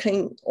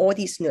blocking all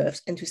these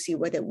nerves and to see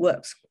whether it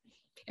works.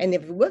 And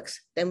if it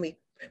works, then we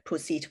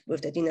proceed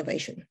with the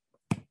denervation.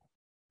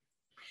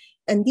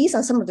 And these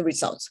are some of the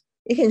results.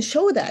 It can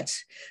show that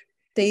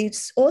they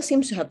all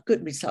seem to have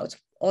good results,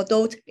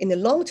 although in the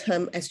long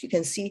term, as you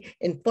can see,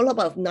 in follow-up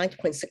of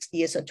 9.6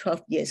 years or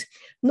 12 years,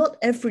 not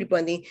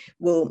everybody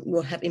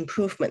will have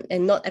improvement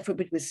and not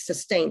everybody will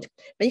sustained.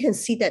 But you can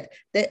see that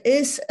there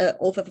is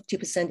over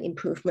 50%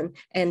 improvement,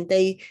 and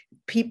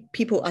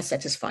people are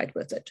satisfied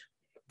with it.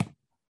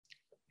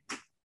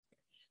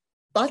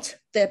 But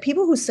there are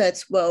people who said,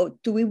 well,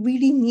 do we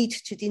really need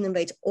to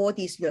denervate all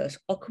these nerves,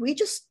 or could we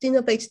just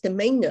denervate the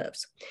main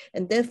nerves?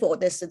 And therefore,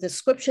 there's a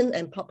description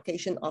and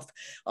publication of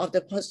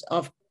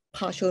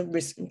partial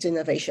wrist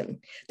denervation.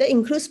 That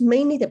includes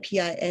mainly the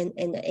PIN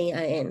and the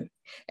AIN,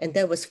 and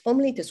that was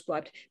formally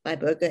described by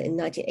Berger in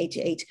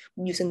 1988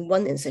 using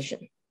one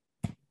incision.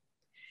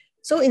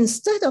 So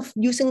instead of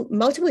using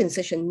multiple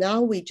incision, now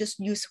we just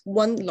use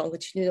one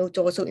longitudinal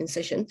dorsal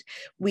incision.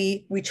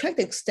 We retract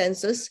the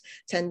extensors,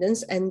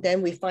 tendons, and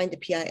then we find the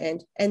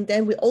PIN, and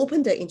then we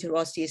open the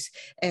interosseous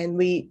and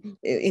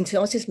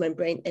interosseous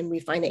membrane, and we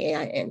find the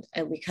AIN,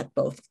 and we cut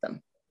both of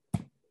them.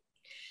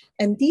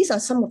 And these are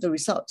some of the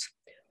results,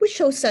 which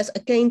shows that,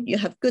 again, you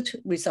have good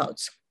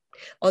results.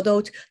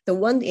 Although the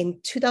one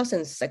in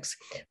 2006,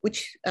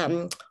 which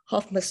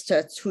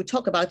Hofmeister, who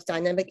talk about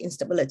dynamic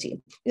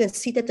instability, you can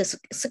see that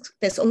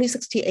there's only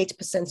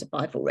 68%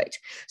 survival rate.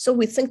 So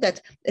we think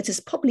that it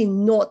is probably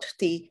not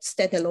the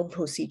standalone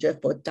procedure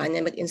for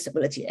dynamic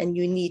instability, and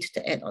you need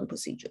the add-on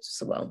procedures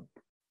as well.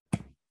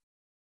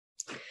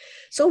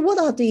 So what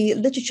are the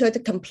literature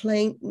that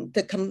compare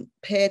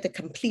the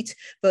complete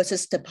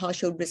versus the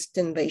partial wrist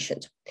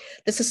denervation?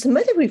 The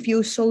systematic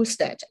review shows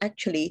that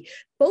actually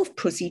both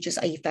procedures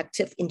are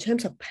effective in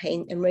terms of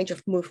pain and range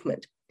of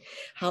movement.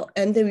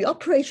 And the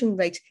reoperation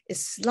rate is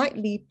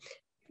slightly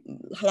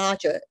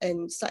larger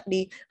and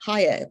slightly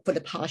higher for the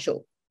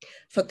partial.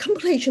 For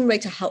complication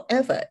rate,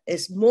 however,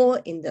 is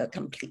more in the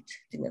complete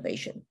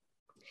denervation.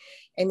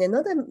 And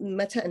another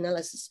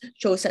meta-analysis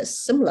shows that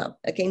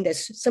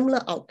there's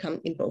similar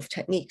outcome in both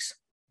techniques.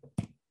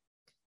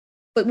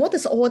 But what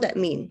does all that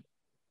mean?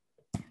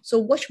 So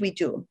what should we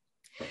do?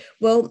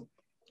 Well,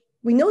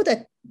 we know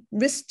that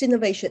wrist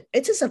denervation,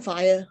 it is a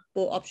viable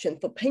option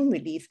for pain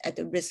relief at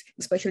the wrist,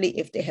 especially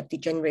if they have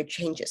degenerate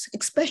changes,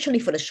 especially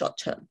for the short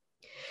term.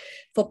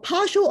 For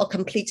partial or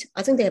complete,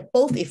 I think they are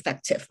both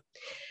effective.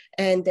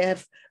 And they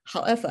have,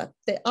 however,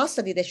 there are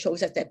studies that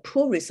shows that there are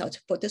poor results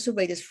for distal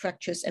radius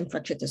fractures and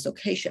fracture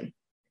dislocation.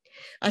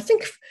 I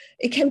think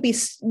it can be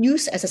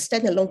used as a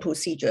standalone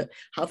procedure,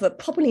 however,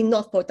 probably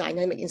not for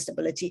dynamic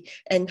instability.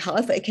 And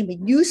however, it can be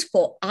used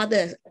for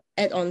other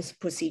add-on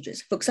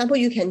procedures. For example,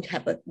 you can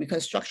have a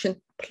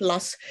reconstruction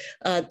plus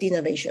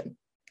denervation.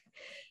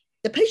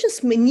 The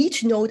patients may need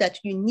to know that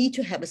you need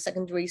to have a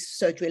secondary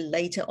surgery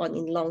later on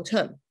in long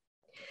term.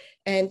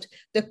 And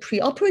the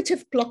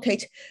preoperative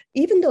blockade,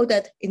 even though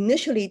that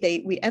initially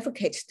we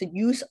advocate the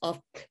use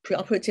of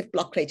preoperative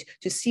blockade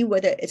to see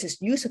whether it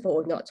is useful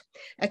or not,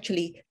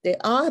 actually there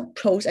are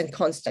pros and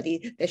cons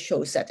studies that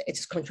shows that it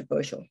is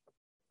controversial.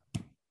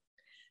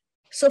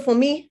 So for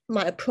me,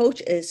 my approach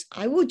is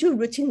I will do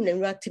routine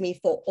neurectomy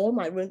for all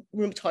my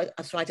rheumatoid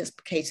arthritis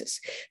cases.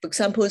 For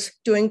example,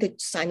 during the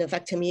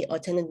synovectomy or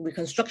tendon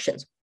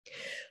reconstructions.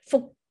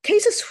 For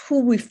cases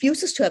who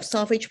refuses to have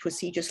salvage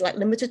procedures like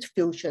limited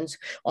fusions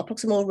or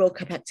proximal row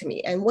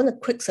capectomy and want a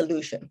quick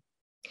solution,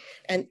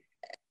 and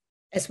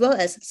as well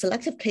as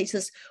selective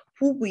cases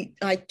who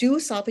I do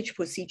salvage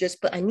procedures,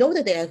 but I know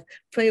that they are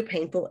very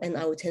painful and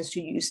I would tend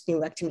to use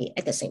neurectomy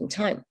at the same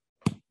time.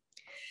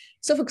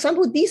 So for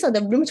example, these are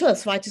the rheumatoid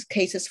arthritis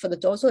cases for the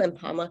dorsal and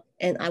palmar,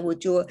 and I will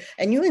do,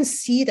 and you can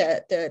see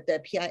the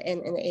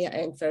PIN and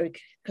AIN very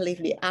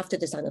clearly after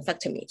the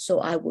synovectomy. So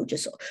I will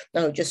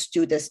just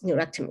do this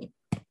neurectomy.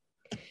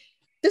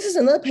 This is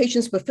another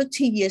patient with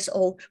 50 years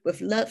old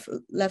with left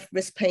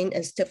wrist pain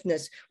and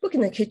stiffness, work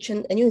in the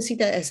kitchen, and you can see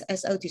that as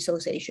SL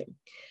dissociation.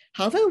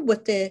 However,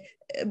 with the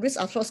wrist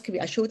arthroscopy,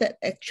 I show that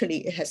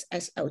actually it has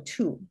SL2,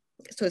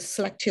 so it's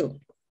SELECT2.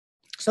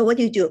 So what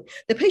do?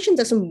 The patient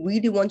doesn't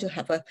really want to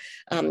have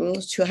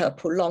a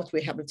prolonged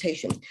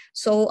rehabilitation.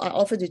 So I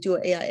offer to do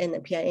an AIN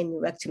and PIN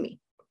neurectomy.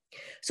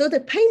 So the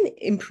pain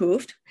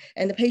improved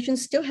and the patient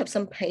still have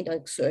some pain on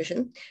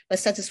exertion, but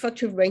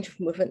satisfactory range of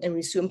movement and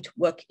resumed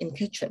work in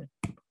kitchen.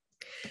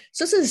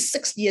 So this is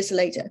 6 years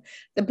later.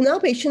 The now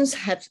patients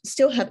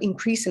still have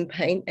increase in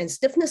pain and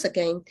stiffness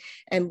again.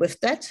 And with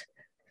that,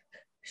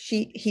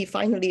 he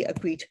finally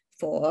agreed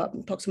for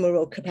proximal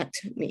row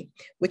capectomy,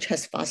 which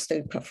has faster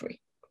recovery.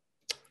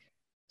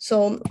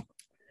 So,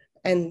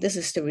 and this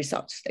is the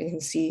results that you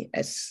can see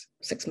as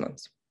 6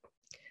 months.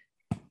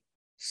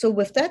 So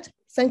with that,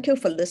 thank you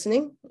for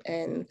listening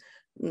and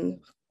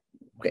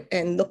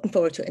looking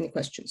forward to any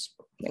questions.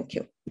 Thank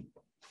you.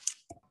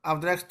 I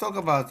would like to talk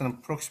about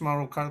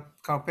proximal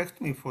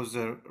calpectomy for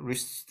the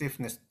wrist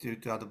stiffness due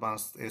to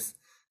advanced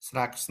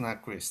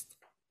slack wrist.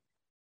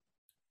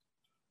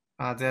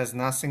 There's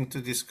nothing to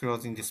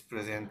disclose in this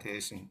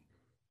presentation.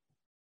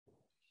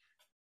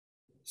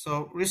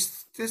 So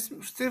wrist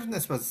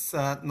stiffness was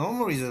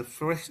normally the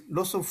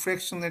loss of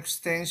flexion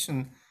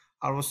extension,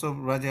 loss of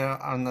radial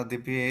ulnar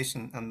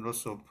deviation, and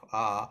loss of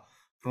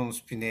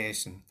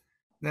pronospination.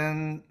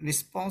 Then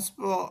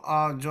responsible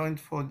joint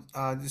for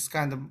this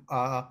kind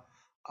of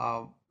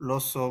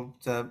loss of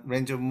the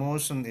range of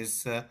motion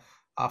is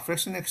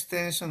flexion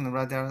extension and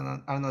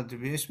radial ulnar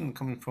deviation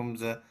coming from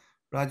the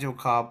radial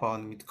carpal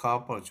and mid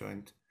carpal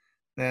joint.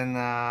 Then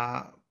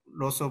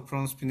loss of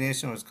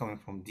pronospination was coming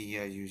from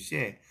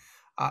DIUJ.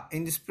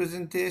 In this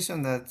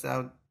presentation, that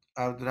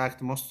I would like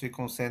to mostly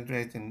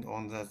concentrate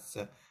on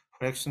that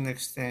flexion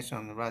extension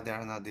and radial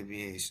ulnar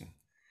deviation.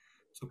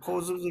 So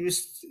cause of the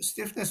wrist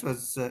stiffness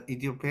was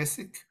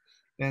idiopathic.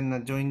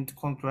 then joint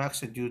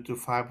contraction due to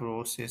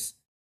fibrosis,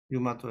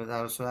 rheumatoid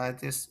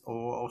arthritis,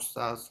 or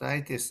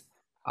osteoarthritis,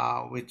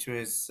 which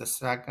is the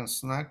slack and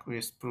snag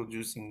wrist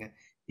producing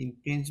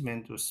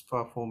impingement or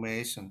spur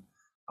formation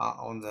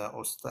on the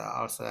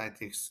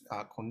osteoarthritis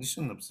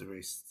condition of the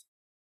wrist.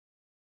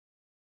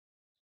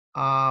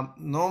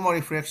 Normal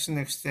reflection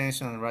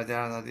extension and radial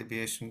ulnar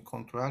deviation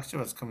contracture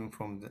was coming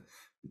from the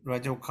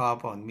radial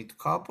carpal and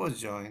mid-carpal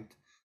joint.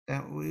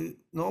 Then we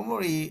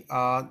normally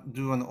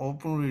do an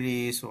open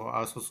release or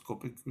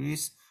arthroscopic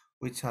release,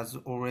 which has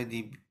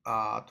already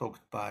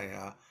talked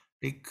by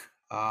Rick,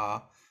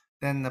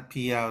 then the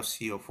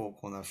PRC or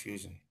four-corner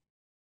fusion.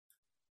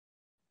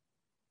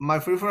 My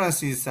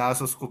preference is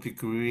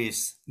arthroscopic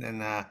release.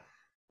 Then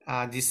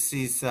this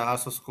is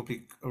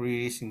arthroscopic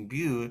release in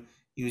view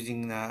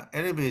using the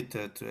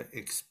elevator to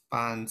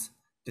expand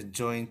the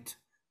joint,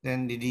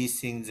 then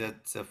releasing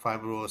that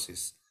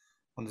fibrosis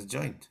on the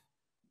joint,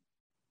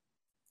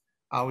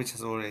 which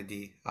has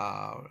already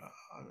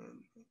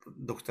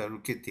Dr.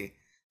 Luchetti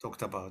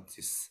talked about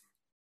this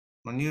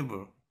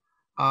maneuver.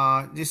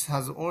 This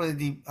has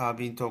already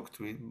been talked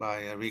with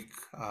by Rick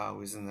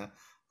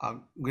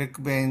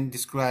Greg Bain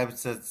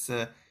describes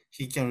that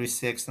he can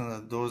resect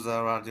the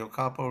dorsal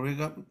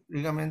radiocarpal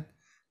ligament,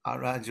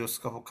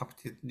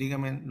 radioscaphocapitate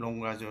ligament,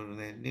 long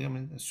radiolunated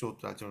ligament, and short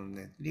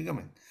radiolunated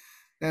ligament.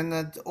 Then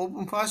the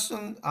open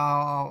fashion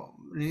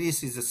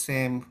release is the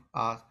same.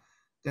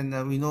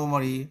 Then we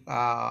normally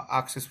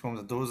access from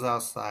the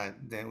dorsal side.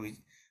 Then we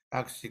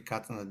actually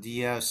cut on the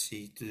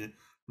DRC to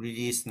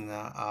release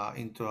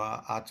into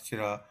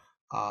articular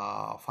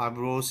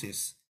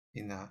fibrosis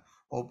in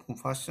open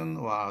fashion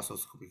or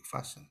arthroscopic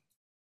fashion.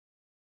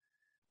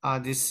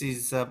 This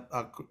is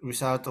a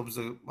result of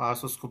the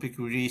arthroscopic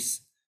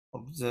release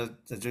of the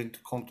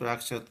joint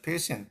contractured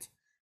patient.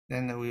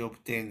 Then we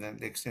obtain an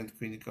excellent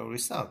clinical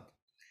result.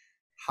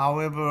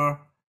 However,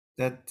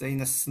 that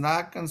in a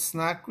snag and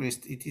snag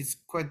wrist, it is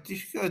quite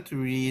difficult to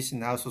release in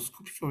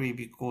arthroscopically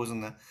because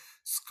the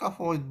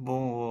scaphoid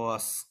bone or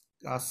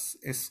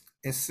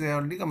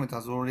SL ligament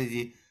has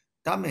already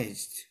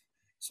damaged.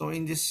 So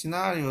in this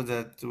scenario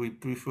that we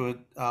prefer,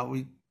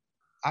 we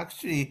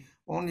actually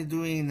only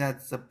doing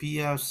that the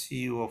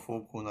PRC or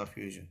four-corner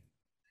fusion.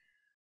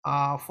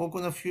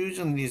 Four-corner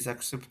fusion is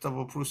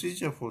acceptable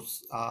procedure for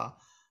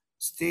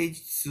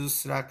stage 2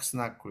 slack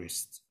snag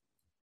wrist.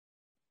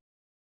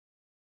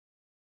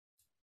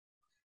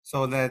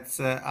 So that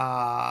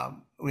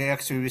we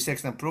actually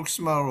resect the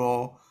proximal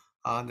row,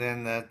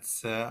 then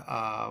that's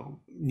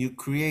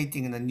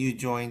creating a new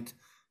joint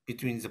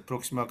between the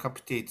proximal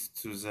capitate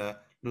to the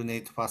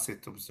lunate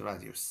facet of the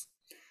radius.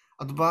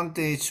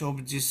 Advantage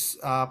of this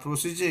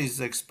procedure is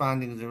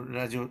expanding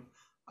the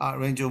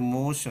range of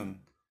motion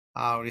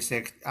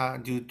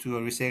due to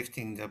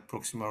resecting the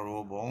proximal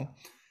row bone.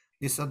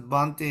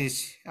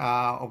 Disadvantage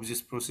of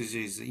this procedure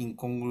is the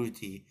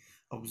incongruity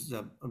of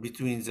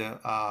between the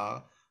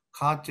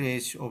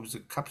cartilage of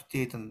the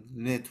capitate and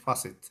lunate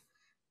facet.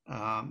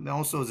 And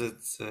also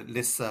that's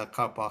lesser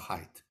carpal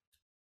height.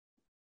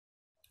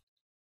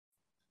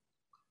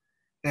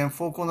 Then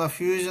four-corner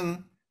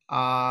fusion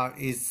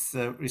is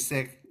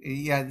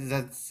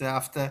that's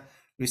after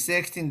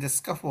resecting the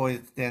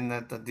scaphoid, then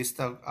the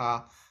distal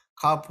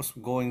carpus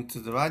going to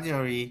the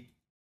radially,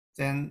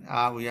 then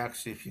we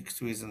actually fix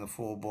with the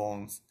four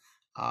bones,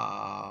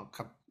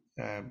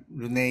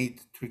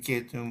 lunate,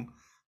 triquetum,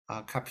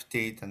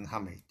 capitate, and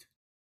hamate.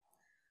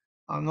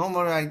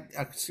 Normally,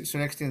 I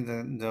selecting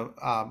the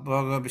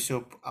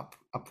Berger-Bishop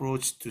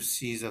approach to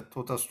see the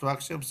total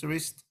structure of the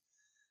wrist.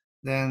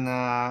 Then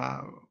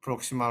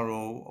proximal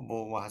row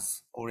bone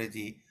was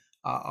already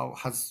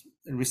has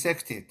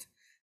resected.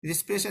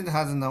 This patient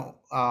has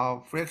a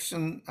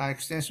flexion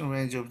extension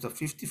range of the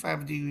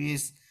 55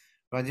 degrees,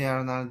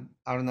 radial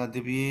ulnar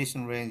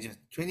deviation range of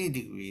 20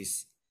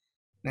 degrees.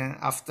 Then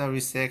after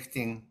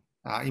resecting,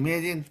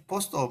 immediate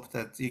post-op,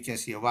 that you can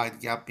see a wide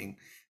gapping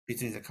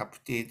between the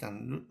capitate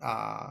and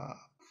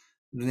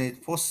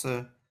lunate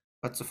fossa,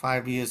 but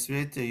 5 years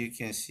later you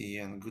can see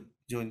a good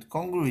joint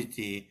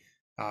congruity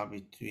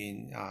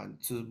between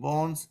two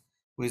bones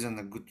with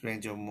a good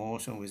range of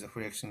motion with a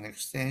flexion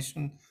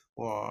extension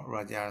or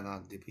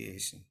radial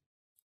deviation.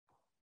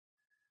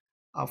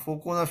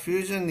 Four-corner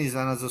fusion is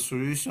another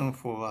solution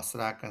for a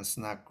slack and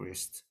snag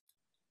wrist.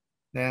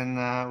 Then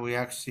we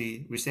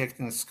actually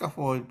resecting the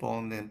scaphoid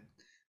bone and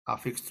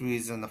fixed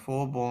with the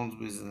four bones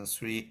with the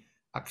 3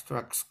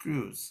 Actrac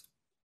screws.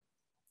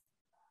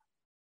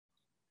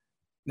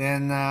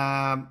 Then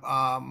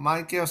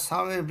Michael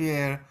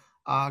Sauerbier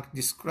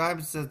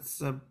describes that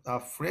the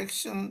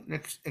flexion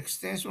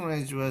extension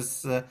range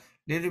was a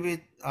little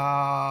bit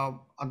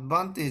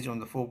advantage on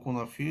the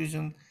four-corner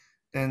fusion.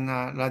 Then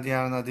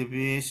radial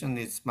deviation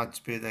is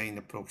much better in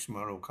the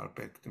proximal row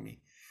carpectomy,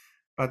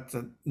 but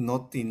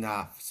not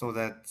enough, so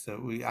that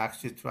we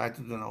actually try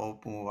to do an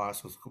open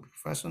arthroscopic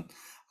fashion.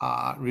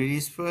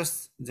 Release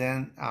first,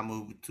 then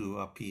move to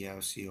a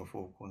PRC or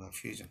four-corner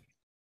fusion.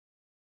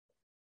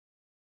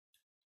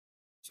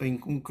 So in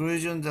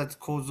conclusion, that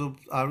cause of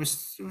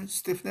wrist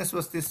stiffness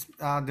was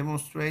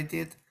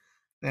demonstrated.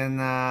 Then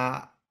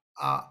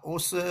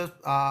also,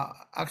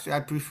 actually,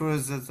 I prefer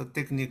the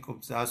technique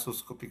of the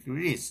arthroscopic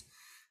release.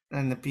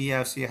 And the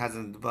PRC has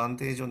an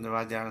advantage on the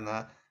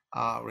radial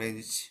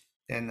range.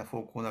 Then the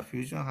four corner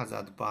fusion has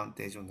an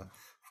advantage on the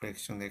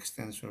flexion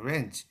extension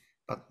range,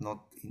 but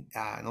not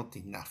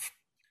enough.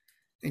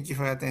 Thank you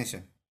for your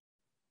attention.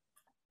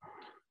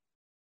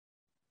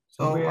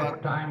 So we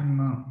have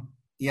time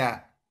yeah,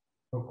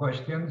 for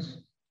questions.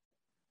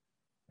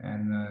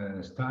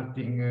 And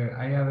starting,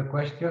 I have a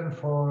question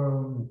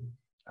for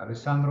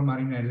Alessandro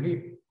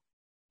Marinelli.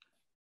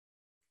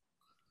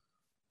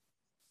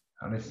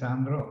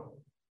 Alessandro.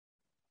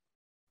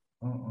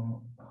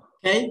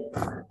 Okay,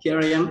 here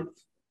I am.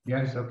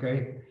 Yes,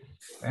 okay.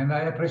 And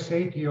I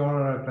appreciate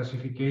your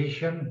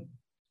classification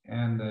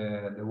and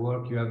the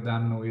work you have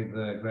done with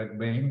Greg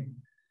Bain.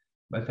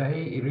 But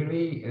I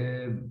really,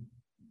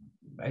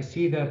 I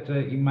see that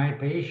in my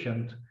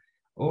patient,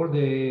 all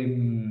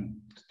the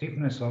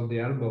stiffness of the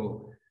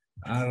elbow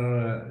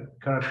are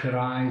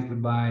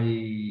characterized by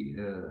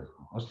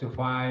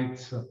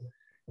osteophytes,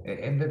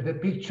 and the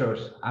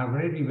pictures are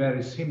really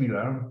very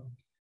similar.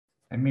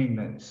 I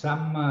mean,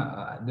 some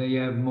they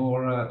have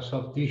more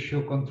soft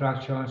tissue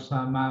contraction,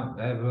 some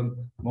have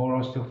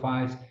more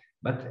osteophytes,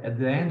 but at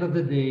the end of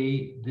the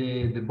day,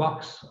 the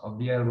box of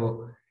the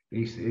elbow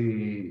is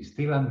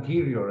still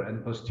anterior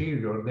and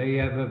posterior. They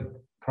have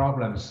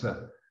problems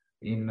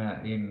in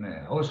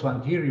also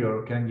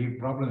anterior can give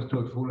problems to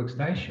a full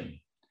extension.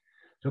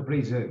 So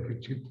please,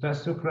 could you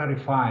just to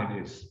clarify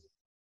this?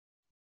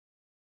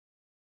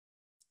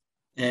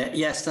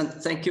 Yes, and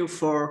thank you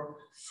for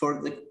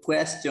the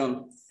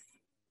question.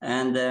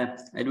 And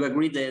I do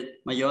agree that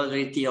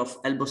majority of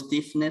elbow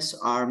stiffness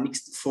are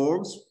mixed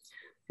forms,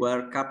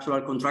 where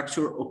capsular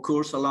contracture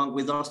occurs along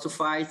with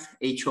osteophyte,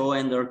 HO,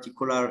 and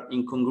articular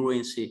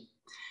incongruency.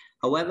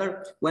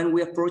 However, when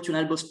we approach an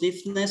elbow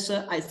stiffness,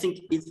 I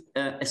think it's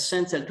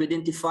essential to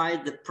identify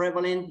the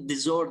prevalent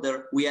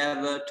disorder we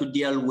have to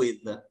deal with.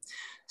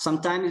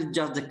 Sometimes it's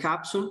just the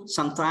capsule,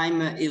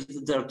 sometimes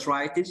it's the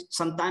arthritis,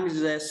 sometimes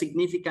it's a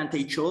significant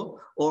HO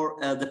or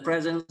the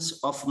presence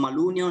of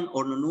malunion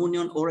or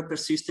non-union or a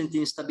persistent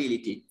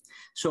instability.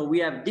 So we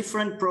have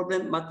different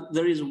problems, but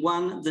there is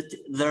one that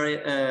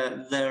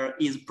there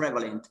is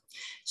prevalent.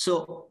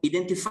 So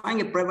identifying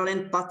a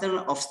prevalent pattern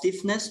of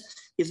stiffness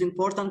is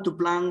important to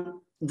plan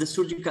the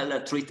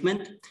surgical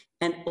treatment.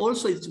 And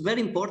also it's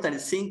very important, I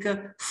think,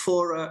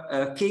 for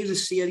a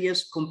case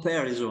series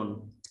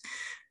comparison.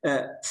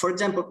 For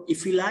example,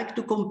 if we like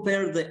to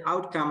compare the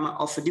outcome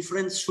of a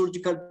different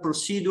surgical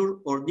procedure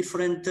or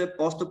different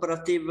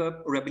post-operative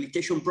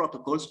rehabilitation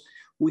protocols,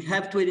 we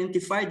have to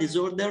identify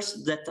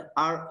disorders that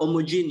are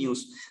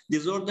homogeneous,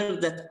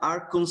 disorders that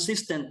are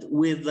consistent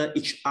with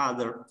each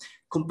other.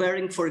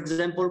 Comparing, for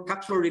example,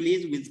 capsular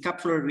release with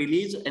capsular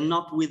release and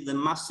not with the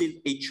massive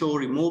HO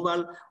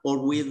removal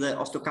or with the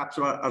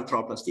osteocapsular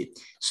arthroplasty.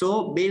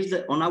 So based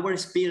on our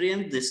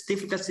experience, the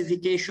stiff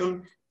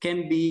classification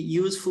can be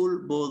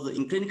useful both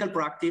in clinical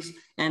practice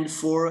and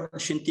for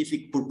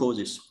scientific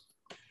purposes.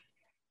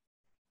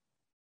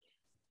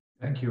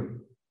 Thank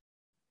you.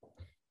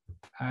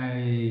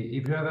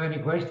 If you have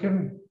any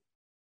question.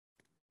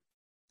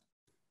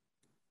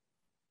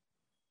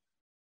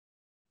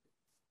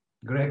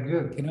 Greg?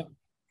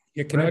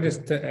 Can I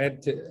just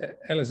add to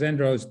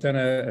Alessandro has done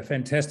a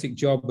fantastic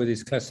job with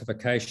his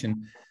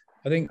classification.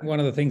 I think one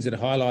of the things it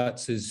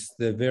highlights is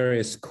the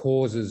various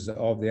causes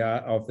of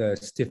the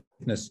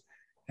stiffness.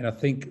 And I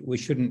think we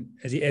shouldn't,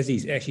 as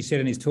he's actually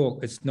said in his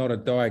talk, it's not a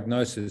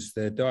diagnosis.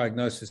 The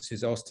diagnosis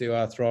is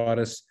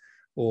osteoarthritis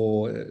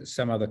or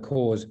some other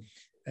cause,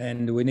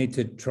 and we need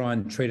to try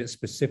and treat it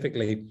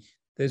specifically.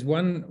 There's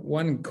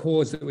one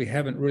cause that we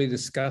haven't really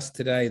discussed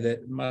today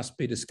that must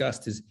be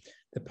discussed is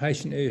the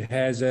patient who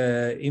has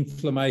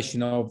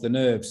inflammation of the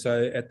nerve.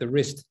 So at the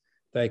wrist,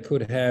 they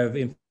could have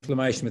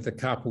inflammation with the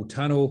carpal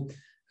tunnel.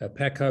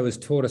 Paco has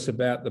taught us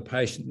about the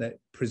patient that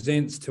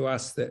presents to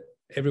us that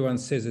everyone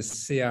says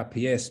it's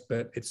CRPS,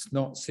 but it's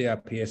not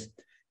CRPS.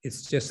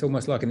 It's just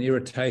almost like an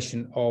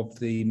irritation of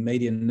the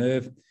median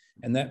nerve,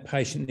 and that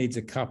patient needs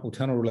a carpal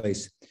tunnel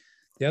release.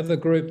 The other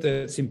group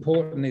that's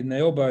important in the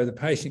elbow, the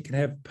patient can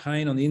have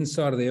pain on the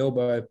inside of the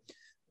elbow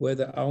where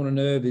the ulnar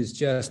nerve is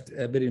just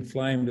a bit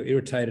inflamed or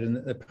irritated,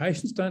 and the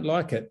patients don't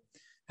like it,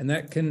 and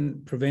that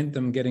can prevent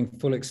them getting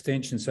full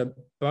extension. So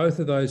both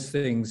of those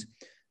things,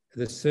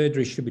 the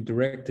surgery should be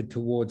directed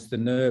towards the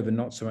nerve and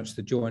not so much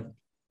the joint.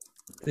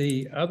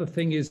 The other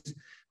thing is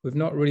we've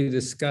not really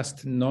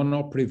discussed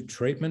non-operative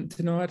treatment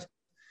tonight.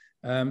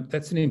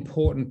 That's an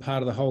important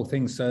part of the whole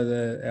thing. So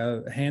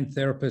our hand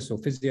therapists or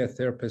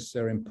physiotherapists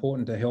are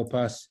important to help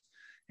us,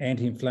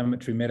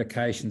 anti-inflammatory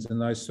medications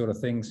and those sort of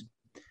things.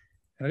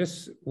 And I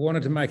just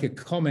wanted to make a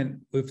comment.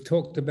 We've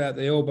talked about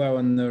the elbow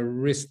and the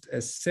wrist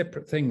as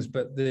separate things,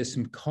 but there's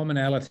some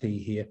commonality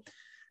here.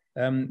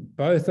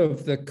 Both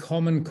of the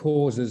common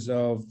causes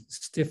of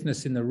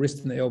stiffness in the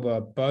wrist and the elbow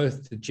are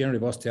both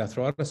degenerative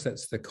osteoarthritis.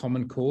 That's the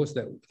common cause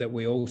that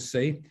we all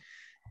see.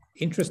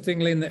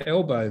 Interestingly, in the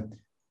elbow,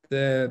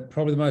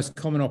 probably the most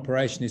common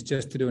operation is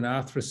just to do an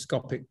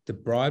arthroscopic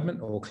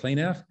debridement or clean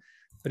out.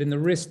 But in the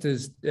wrist,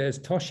 as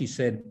Toshi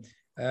said,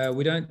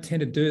 we don't tend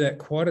to do that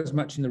quite as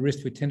much in the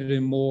wrist. We tend to do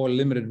more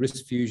limited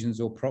wrist fusions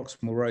or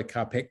proximal row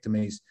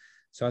carpectomies.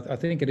 So I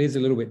think it is a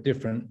little bit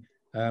different.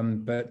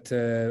 But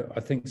I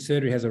think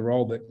surgery has a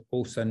role, but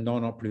also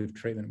non-operative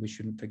treatment. We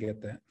shouldn't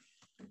forget that.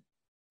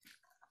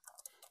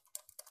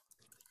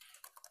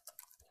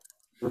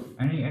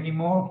 Any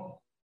more?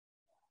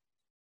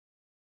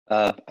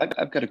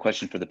 I've got a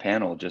question for the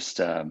panel. Just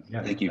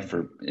thank you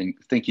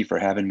for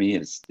having me.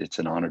 It's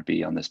an honor to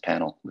be on this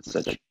panel with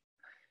such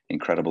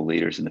incredible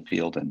leaders in the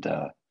field. And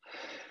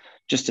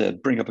just to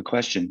bring up a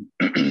question,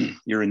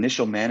 your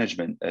initial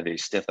management of a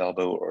stiff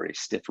elbow or a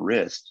stiff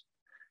wrist,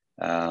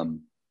 how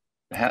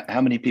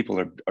many people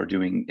are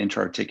doing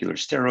intra-articular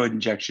steroid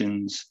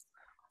injections,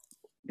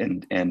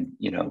 and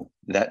you know,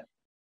 that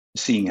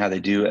seeing how they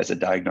do as a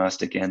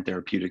diagnostic and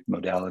therapeutic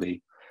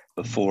modality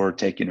before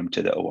taking them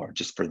to the OR,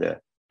 just for the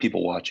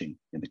people watching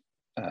in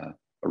the,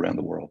 around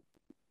the world?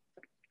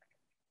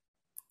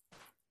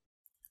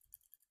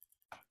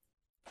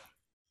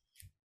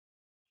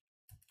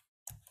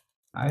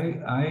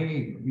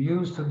 I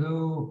used to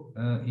do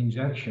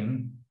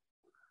injection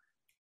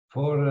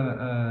for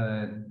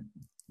a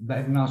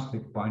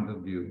diagnostic point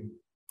of view,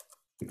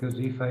 because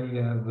if I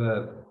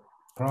have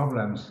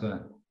problems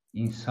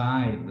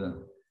inside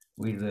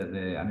with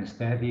the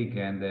anesthetic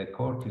and the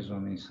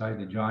cortisone inside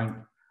the joint,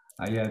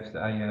 I have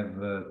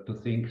to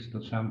think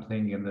to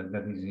something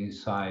that is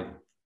inside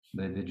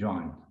the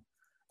joint.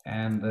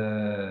 And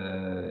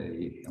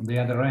on the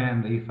other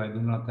hand, if I do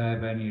not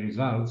have any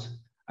results,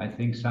 I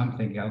think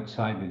something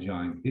outside the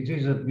joint. It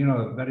is a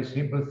a very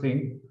simple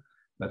thing,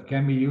 but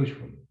can be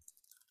useful.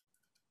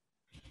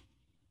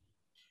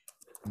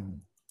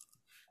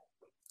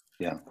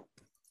 Yeah,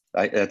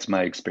 that's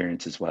my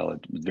experience as well.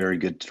 It's very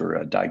good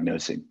for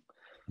diagnosing.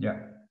 Yeah.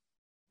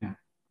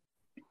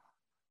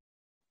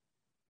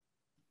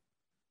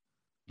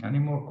 Any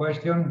more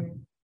questions?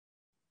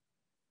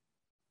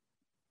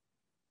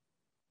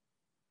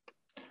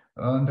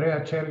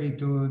 Andrea Celli,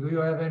 do you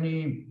have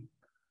any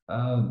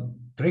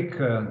trick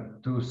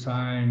to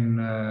sign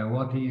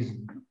what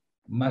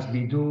must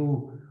be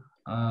do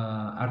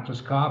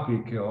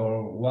arthroscopic,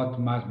 or what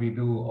must be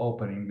do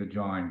opening the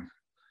joint?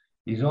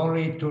 Is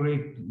only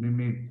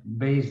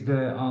based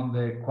on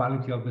the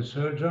quality of the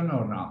surgeon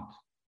or not?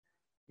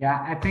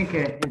 Yeah, I think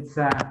it's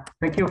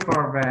thank you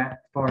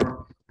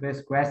for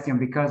this question,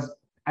 because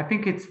I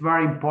think it's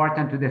very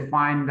important to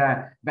define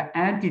the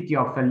entity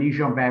of a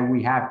lesion that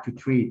we have to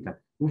treat.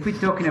 If we're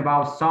talking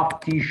about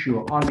soft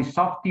tissue, only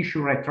soft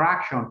tissue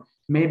retraction,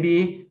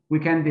 maybe we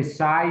can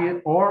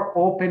decide or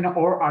open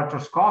or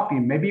arthroscopy.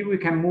 Maybe we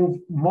can move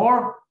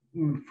more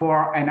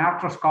for an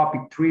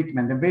arthroscopic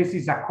treatment. The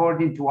basis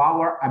according to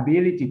our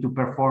ability to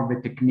perform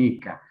the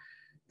technique.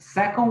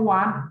 Second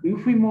one,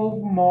 if we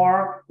move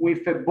more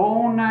with a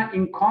bone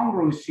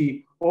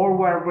incongruency, or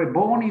where the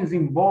bone is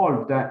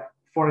involved,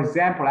 for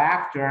example,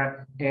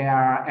 after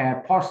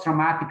a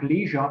post-traumatic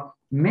lesion,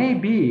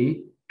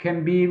 maybe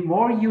can be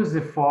more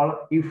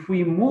useful if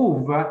we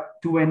move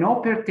to an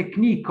open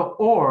technique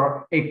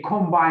or a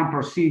combined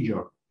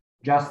procedure.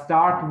 Just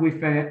start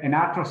with an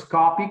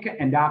arthroscopic,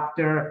 and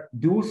after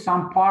do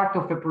some part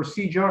of a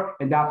procedure,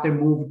 and after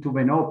move to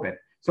an open.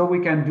 So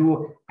we can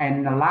do a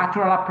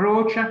lateral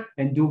approach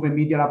and do the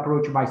medial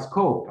approach by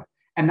scope.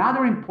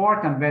 Another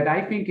important that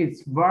I think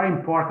is very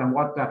important,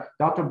 what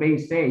Dr. Bay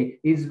say,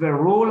 is the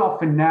role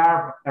of a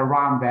nerve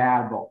around the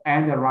elbow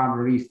and around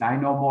the wrist. I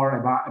know more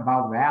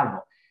about the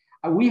elbow.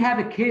 We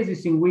have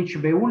cases in which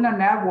the ulnar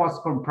nerve was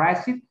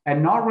compressed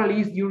and not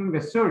released during the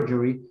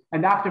surgery,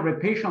 and after the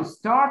patient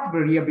start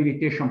the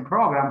rehabilitation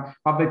program,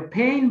 but the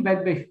pain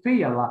that they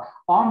feel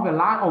on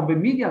the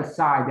medial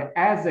side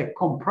as a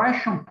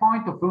compression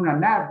point of ulnar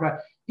nerve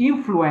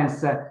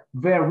influence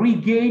the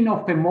regain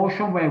of the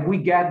motion that we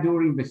get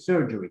during the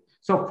surgery.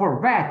 So for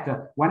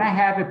that, when I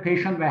have a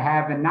patient that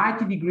have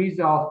 90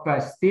 degrees of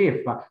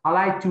stiff, I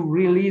like to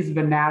release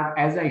the nerve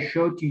as I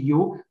showed to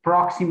you,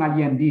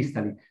 proximally and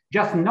distally.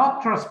 Just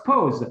not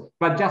transpose,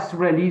 but just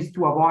release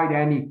to avoid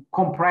any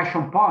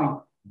compression point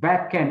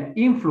that can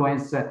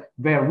influence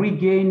the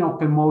regain of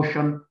the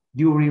motion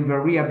during the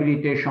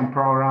rehabilitation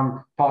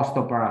program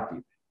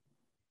post-operative.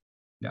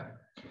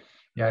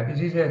 Yeah, this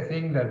is a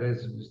thing that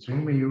is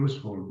extremely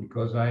useful,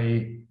 because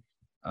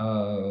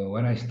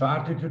when I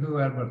started to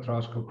do elbow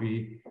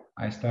arthroscopy,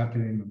 I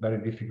started in very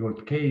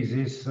difficult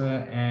cases,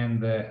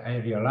 and I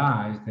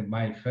realized in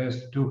my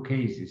first two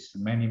cases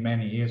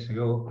many years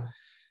ago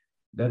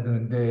that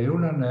the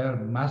ulnar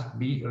nerve must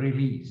be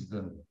released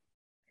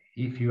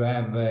if you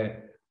have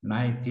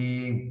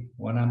 90,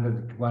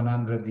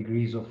 100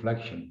 degrees of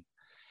flexion,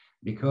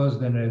 because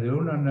then the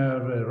ulnar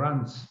nerve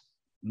runs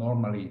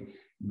normally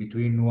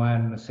between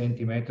 1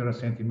 centimeter, a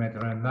centimeter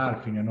and a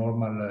half in a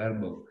normal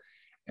elbow.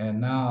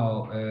 And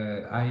now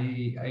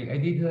I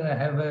did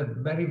have a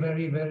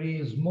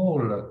very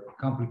small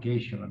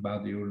complication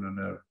about the ulnar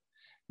nerve,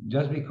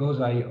 just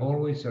because I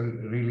always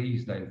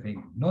released, I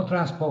think. Not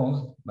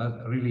transposed,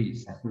 but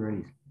released.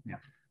 Released, yeah.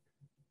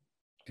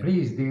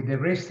 Please, the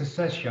rest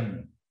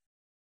session.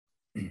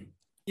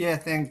 Yeah,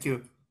 thank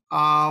you.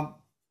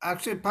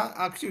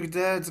 Actually,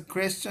 there's a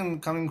question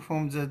coming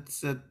from the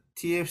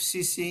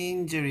TFCC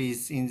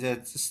injuries in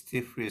that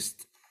stiff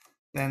wrist.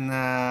 Then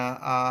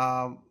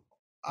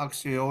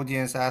actually,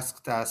 audience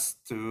asked us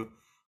to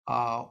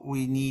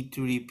we need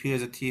to repair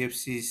the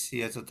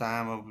TFCC at the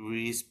time of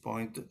release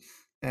point.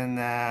 And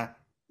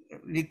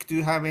Rick, do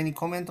you have any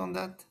comment on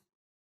that?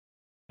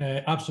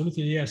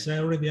 Absolutely, yes. I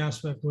already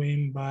answered to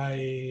him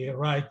by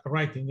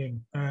writing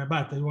him,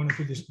 but I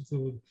wanted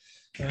to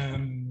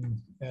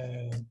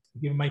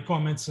give my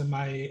comments and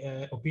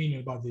my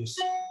opinion about this.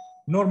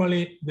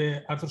 Normally,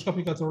 the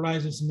arthroscopic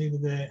arthrolysis need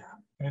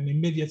an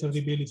immediate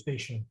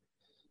rehabilitation.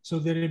 So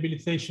the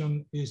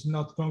rehabilitation is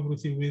not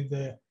congruent with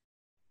the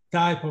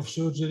type of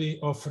surgery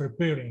of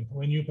repairing.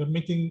 When you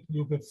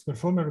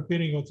perform a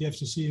repairing of the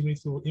FCC, you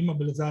need to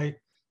immobilize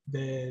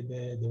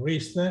the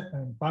wrist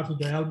and part of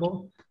the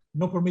elbow,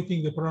 not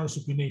permitting the pronal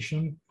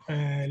supination,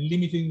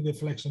 limiting the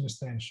flexion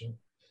extension.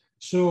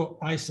 So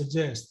I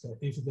suggest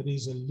if there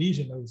is a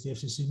lesion of the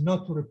FCC,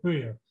 not to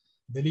repair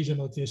the lesion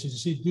of the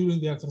FCC during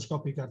the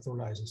arthroscopic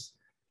arthrolysis.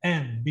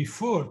 And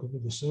before to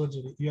do the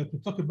surgery, you have to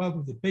talk about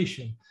with the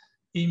patient.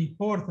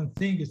 Important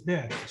thing is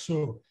that.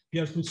 So you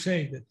have to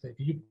say that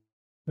you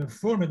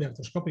perform the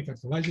arthroscopic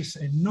arthrolysis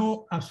and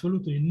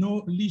absolutely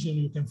no lesion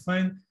you can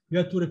find, you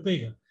have to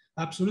repair.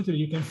 Absolutely,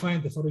 you can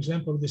find, for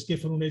example, the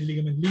scaphoulonate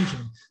ligament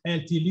lesion,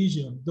 LT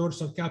lesion,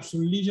 dorsal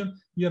capsule lesion.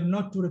 You have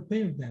not to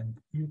repair them.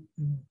 You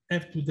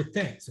have to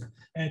detect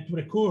and to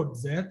record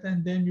that,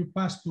 and then you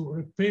pass to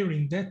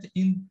repairing that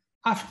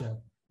after.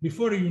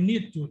 Before you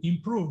need to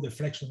improve the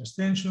flexion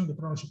extension, the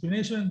pronal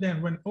supination, and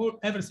then when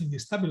everything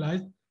is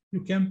stabilized,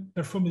 you can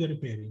perform the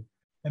repairing.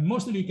 And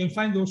mostly you can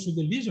find also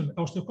the lesion,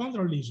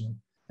 osteochondral lesion,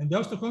 and the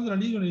osteochondral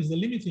lesion is the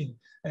limiting,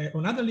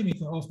 another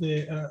limit of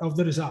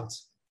the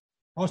results.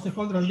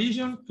 Osteochondral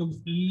lesion could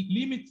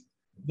limit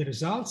the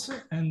results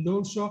and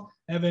also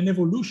have an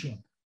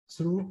evolution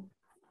through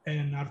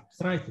an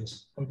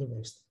arthritis of the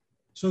wrist.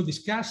 So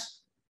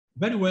discuss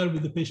very well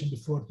with the patient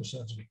before the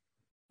surgery.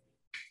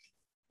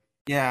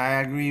 Yeah,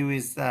 I agree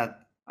with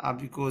that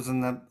because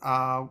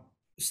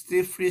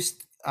stiff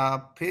wrist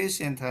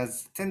patient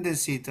has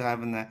tendency to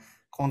have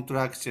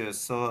contractures.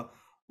 So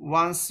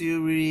once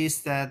you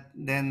release that,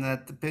 then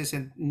the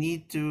patient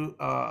need to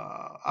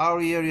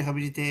earlier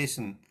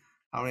rehabilitation,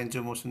 our range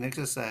of motion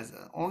exercise.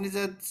 Only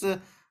that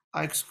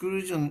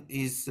exclusion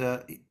is,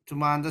 to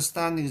my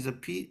understanding, is the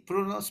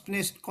pronal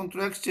supination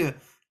contracture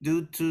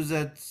due to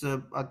that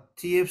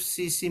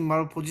TFCC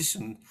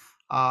malposition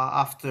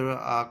after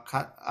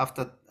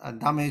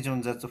damage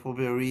on that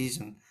foveal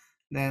region.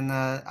 Then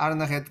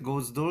ulnar head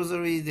goes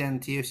dorsally, then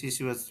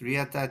TFCC was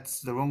reattached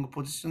to the wrong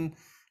position.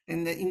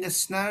 And in the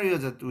scenario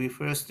that we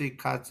firstly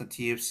cut the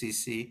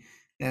TFCC,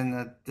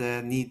 then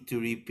the need to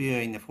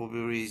repair in the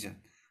foveal region.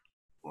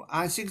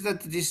 I think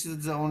that this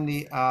is the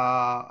only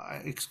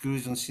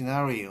exclusion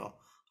scenario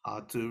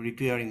to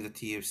repairing the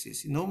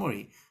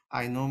TFCC.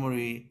 I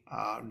normally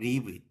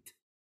leave it.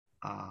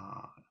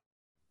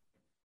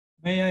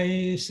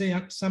 May I say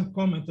some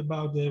comment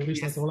about the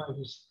wrist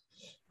arthrolysis?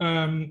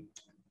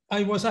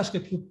 I was asked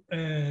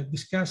to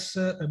discuss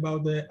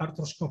about the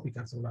arthroscopic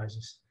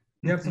arthrolysis.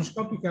 The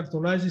arthroscopic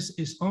arthrolysis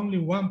is only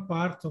one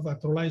part of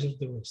arthrolysis of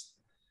the wrist.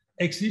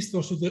 Exists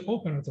also the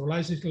open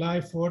arthrolysis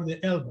like for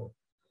the elbow.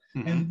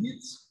 And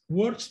it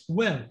works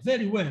well,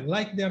 very well,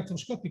 like the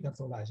arthroscopic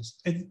arthrolysis.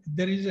 And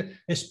there is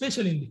a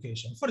special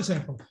indication. For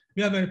example,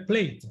 you have a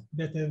plate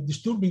that is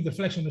disturbing the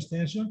flexion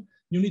extension.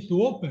 You need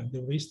to open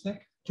the wrist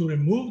to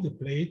remove the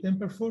plate and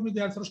perform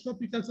the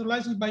arthroscopic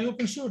arthrolysis by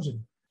open surgery.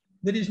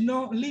 There is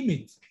no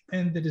limit,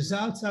 and the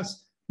results are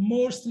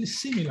mostly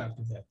similar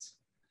to that.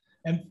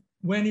 And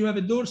when you have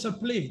a dorsal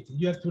plate,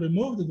 you have to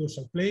remove the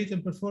dorsal plate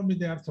and perform the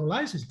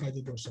arthrolysis by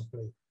the dorsal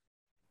plate,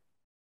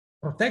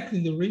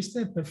 protecting the wrist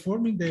and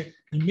performing the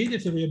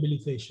immediate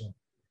rehabilitation.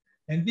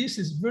 And this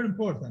is very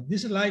important.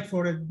 This is like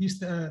for a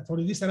distal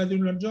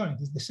radioulnar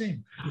joint, it's the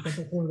same. You can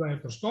perform by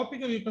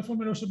arthroscopic, or you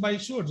perform it also by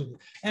surgery.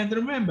 And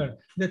remember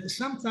that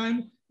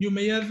sometimes you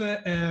may have a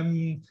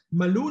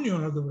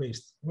malunion of the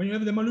wrist. When you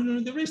have the malunion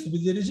of the wrist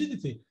with the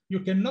rigidity, you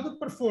cannot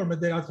perform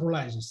the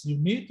arthrolysis. You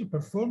need to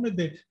perform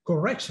the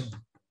correction,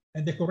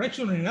 and the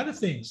correction in other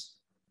things.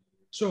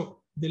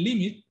 So the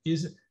limit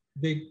is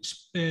the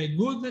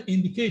good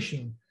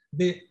indication,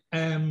 the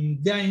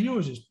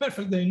diagnosis,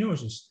 perfect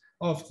diagnosis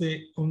of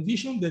the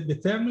condition that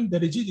determine the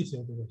rigidity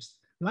of the wrist.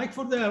 Like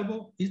for the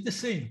elbow, it's the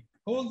same.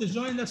 All the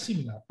joints are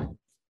similar.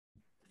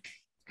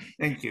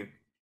 Thank you.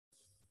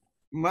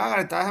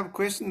 Margaret, I have a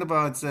question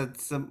about that.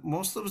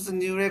 Most of the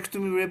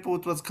neurectomy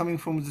report was coming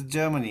from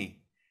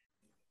Germany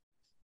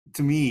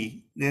to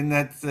me. Then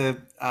that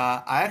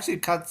I actually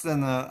cut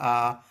an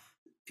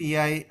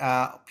PIN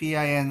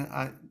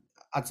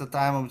at the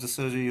time of the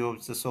surgery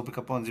of the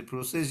Sobica-Ponzi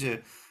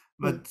procedure.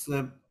 But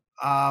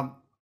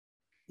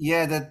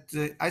yeah,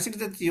 that I think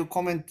that your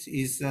comment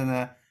is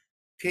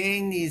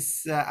pain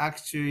is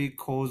actually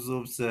cause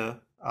of the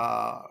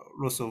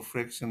loss of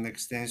flexion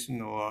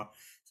extension or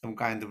some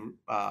kind of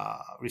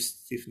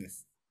wrist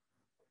stiffness.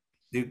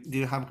 Do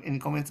you have any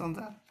comments on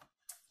that?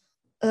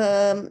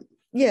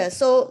 Yeah,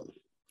 so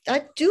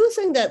I do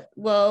think that,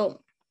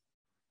 well,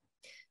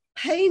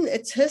 pain,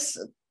 it is,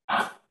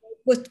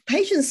 with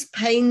patients'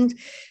 pain,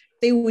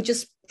 they would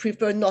just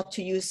prefer not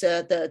to use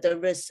the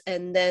wrist,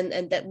 and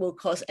that will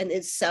cause, and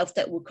itself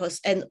that will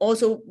cause, and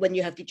also when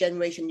you have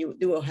degeneration, you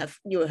will have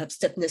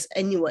stiffness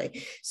anyway,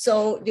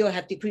 so you will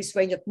have decreased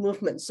range of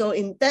movement. So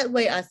in that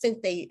way, I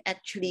think they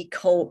actually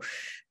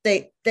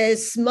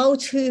there's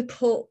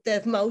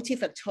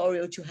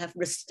multifactorial to have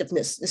wrist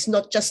stiffness. It's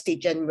not just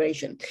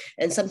degeneration,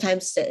 and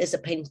sometimes there is a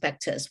pain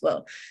factor as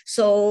well.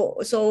 So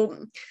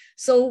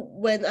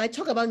when I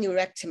talk about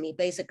neurectomy,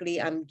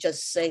 basically I'm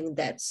just saying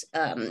that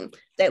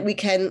that we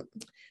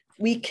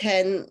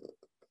can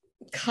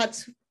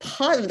cut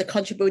part of the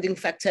contributing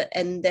factor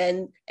and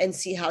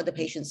see how the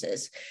patient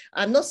is.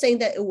 I'm not saying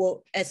that it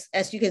will,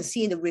 as you can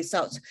see in the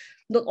results,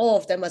 not all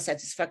of them are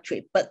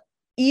satisfactory, but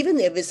even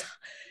if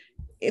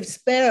it's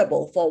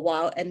bearable for a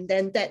while, and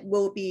then that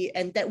will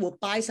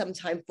buy some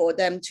time for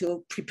them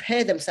to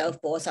prepare themselves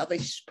for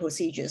salvage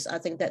procedures. I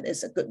think that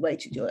is a good way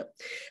to do it.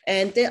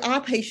 And there are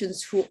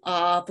patients who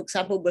are, for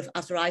example, with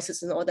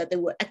arthritis and all that, they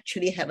will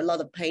actually have a lot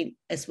of pain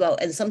as well.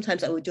 And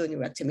sometimes I will do a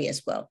neurectomy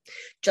as well,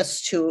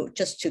 just to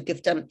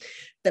give them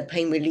the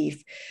pain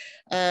relief.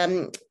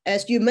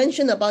 As you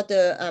mentioned about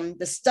the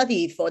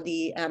study for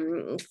the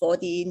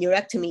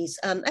neurectomies,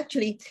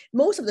 actually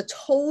most of the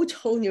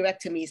total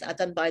neurectomies are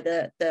done by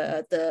the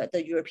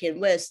European,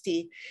 whereas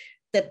the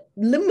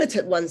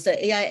limited ones,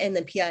 the AIN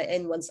and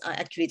PIN ones, are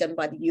actually done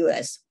by the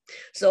US.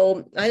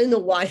 So I don't know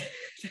why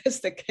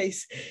that's the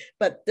case,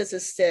 but this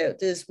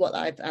is what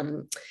I've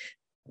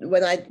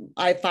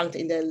I found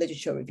in the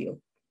literature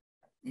review.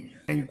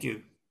 Thank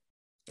you.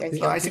 Thank you.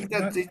 So I think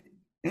that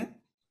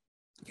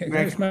Can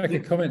I just make a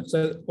comment?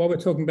 So while we're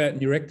talking about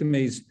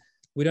neurectomies,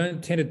 we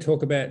don't tend to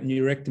talk about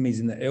neurectomies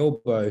in the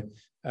elbow,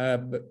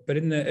 but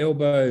in the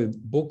elbow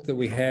book that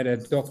we had,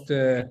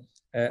 Dr.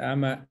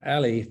 Amar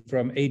Ali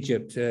from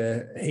Egypt,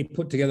 he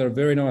put together a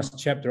very nice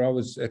chapter. I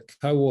was a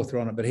co-author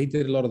on it, but he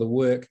did a lot of the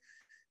work.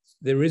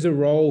 There is a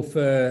role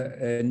for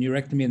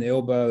neurectomy in the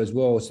elbow as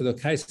well. So the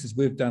cases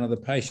we've done are the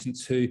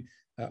patients who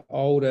are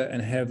older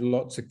and have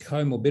lots of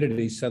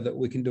comorbidities, so that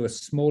we can do a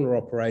smaller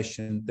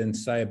operation than,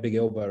 say, a big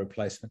elbow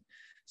replacement.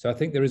 So I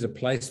think there is a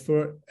place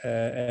for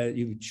it.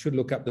 You should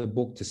look up the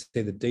book to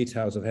see the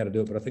details of how to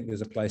do it, but I think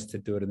there's a place to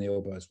do it in the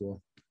elbow as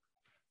well.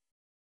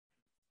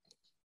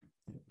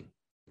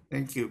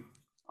 Thank you.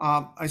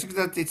 I think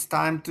that it's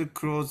time to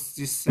close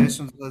this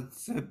session.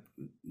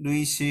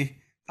 Luigi,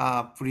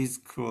 please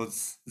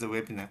close the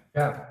webinar.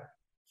 Yeah.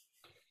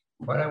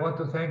 Well, I want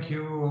to thank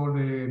you, all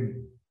the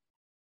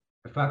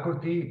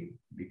faculty,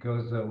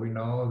 because we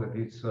know that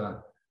it's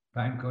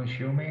time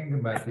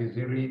consuming, but it's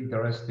really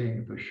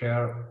interesting to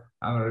share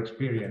our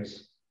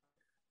experience.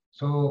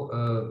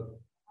 So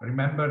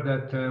remember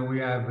that we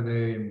have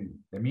the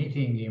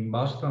meeting in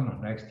Boston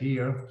next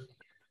year,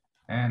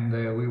 and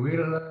we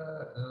will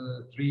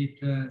treat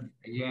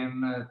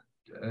again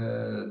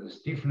the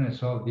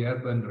stiffness of the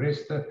elbow and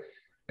wrist,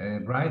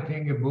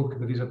 writing a book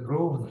that is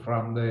approved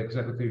from the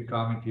executive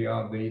committee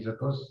of the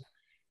ISAKOS,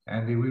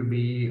 and it will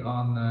be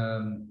on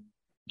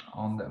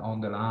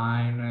the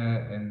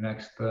line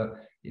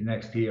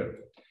next year.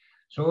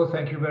 So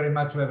thank you very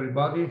much to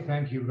everybody.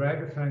 Thank you,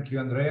 Greg. Thank you,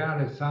 Andrea,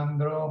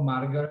 Alessandro,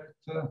 Margaret,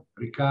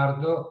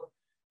 Riccardo,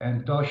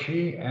 and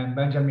Toshi, and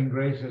Benjamin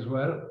Grace as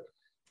well.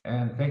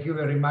 And thank you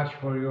very much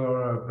for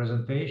your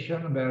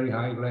presentation, very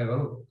high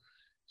level.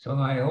 So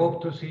I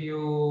hope to see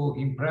you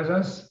in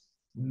presence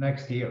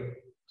next year.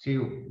 See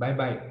you.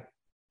 Bye-bye.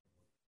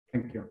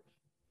 Thank you.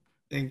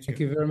 Thank you. Thank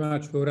you very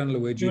much. Well done,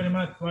 Luigi. Thank you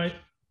very much. Bye.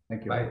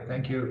 Thank you. Bye.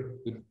 Thank you.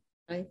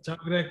 Bye. Ciao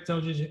Greg, ciao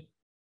Gigi.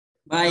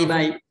 Bye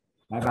bye.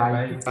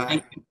 Bye-bye.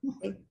 Bye.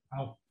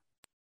 Ciao.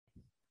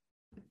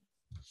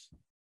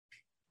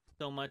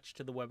 So much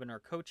to the webinar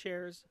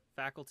co-chairs,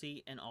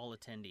 faculty, and all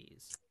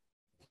attendees.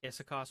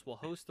 ISAKOS will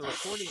host the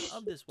recording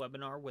of this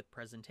webinar with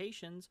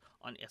presentations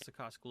on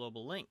ISAKOS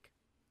Global Link.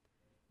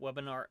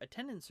 Webinar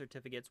attendance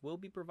certificates will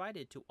be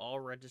provided to all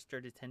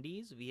registered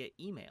attendees via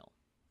email.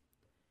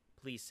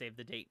 Please save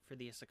the date for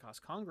the ISAKOS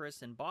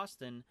Congress in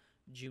Boston,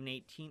 June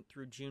 18th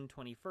through June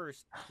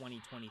 21st,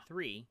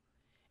 2023,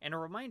 and a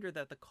reminder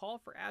that the call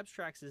for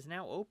abstracts is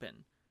now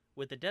open,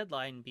 with the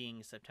deadline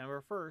being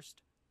September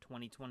 1st,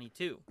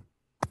 2022.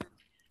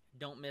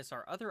 Don't miss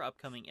our other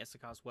upcoming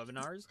ISAKOS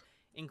webinars,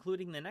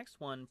 including the next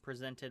one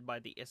presented by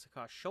the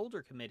ISAKOS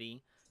Shoulder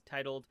Committee,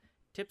 titled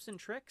Tips and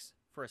Tricks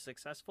for a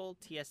Successful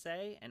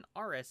TSA and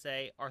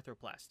RSA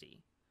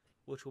Arthroplasty,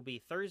 which will be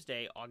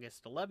Thursday,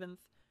 August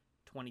 11th,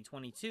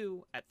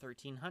 2022 at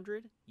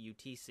 1300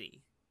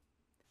 UTC.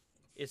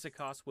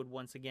 ISAKOS would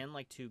once again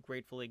like to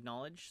gratefully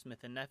acknowledge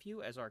Smith &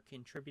 Nephew as our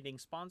contributing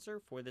sponsor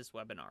for this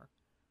webinar.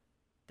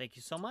 Thank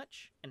you so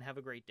much, and have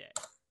a great day.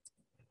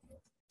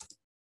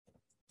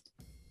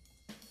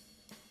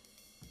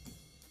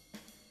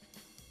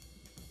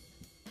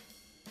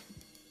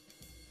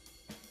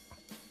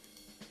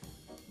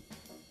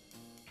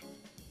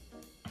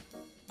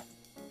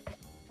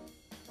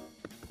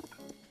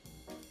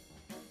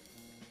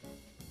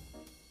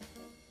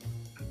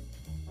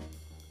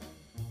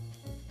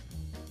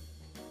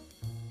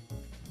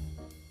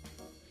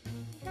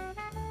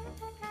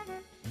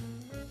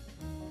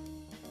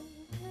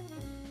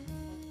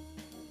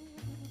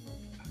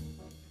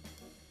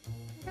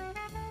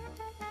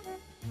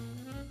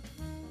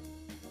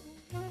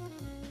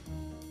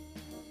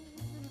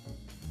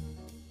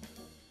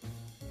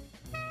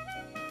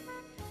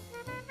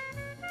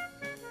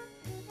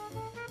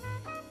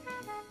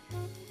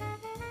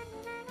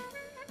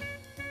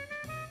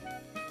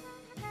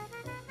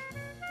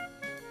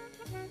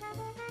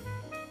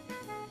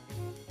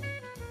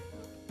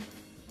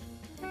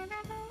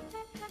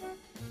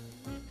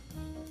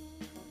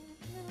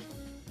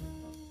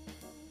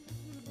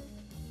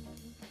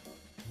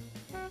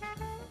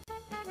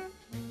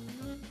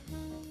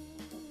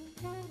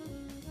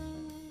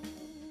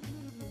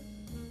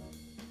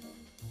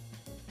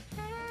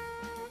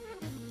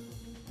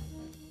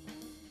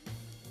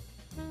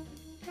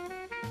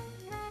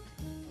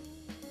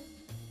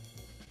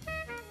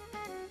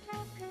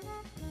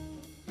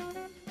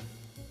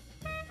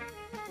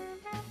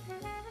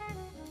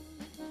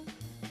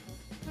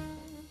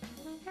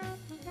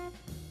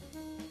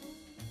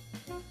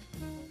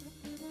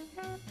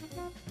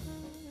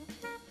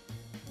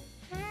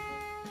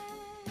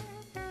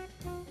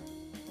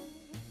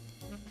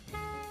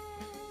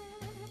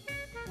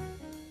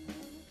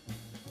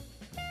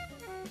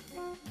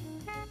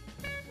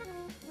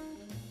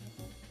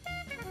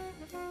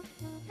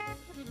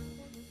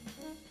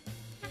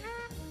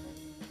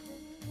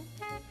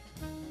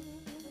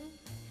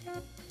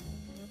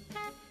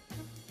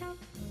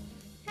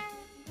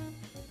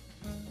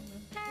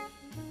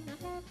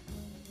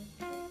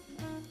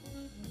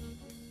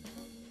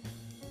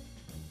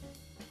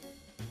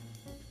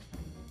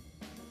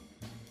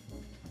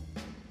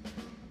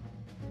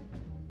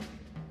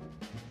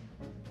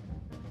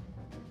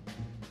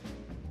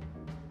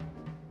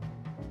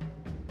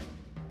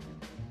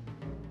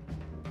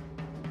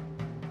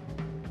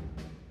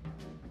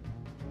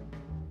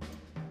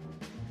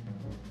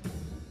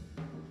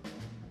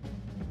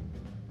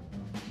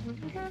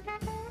 Thank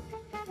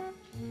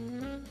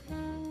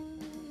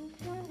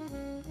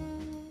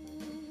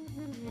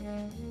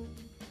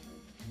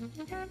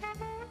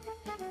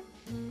you.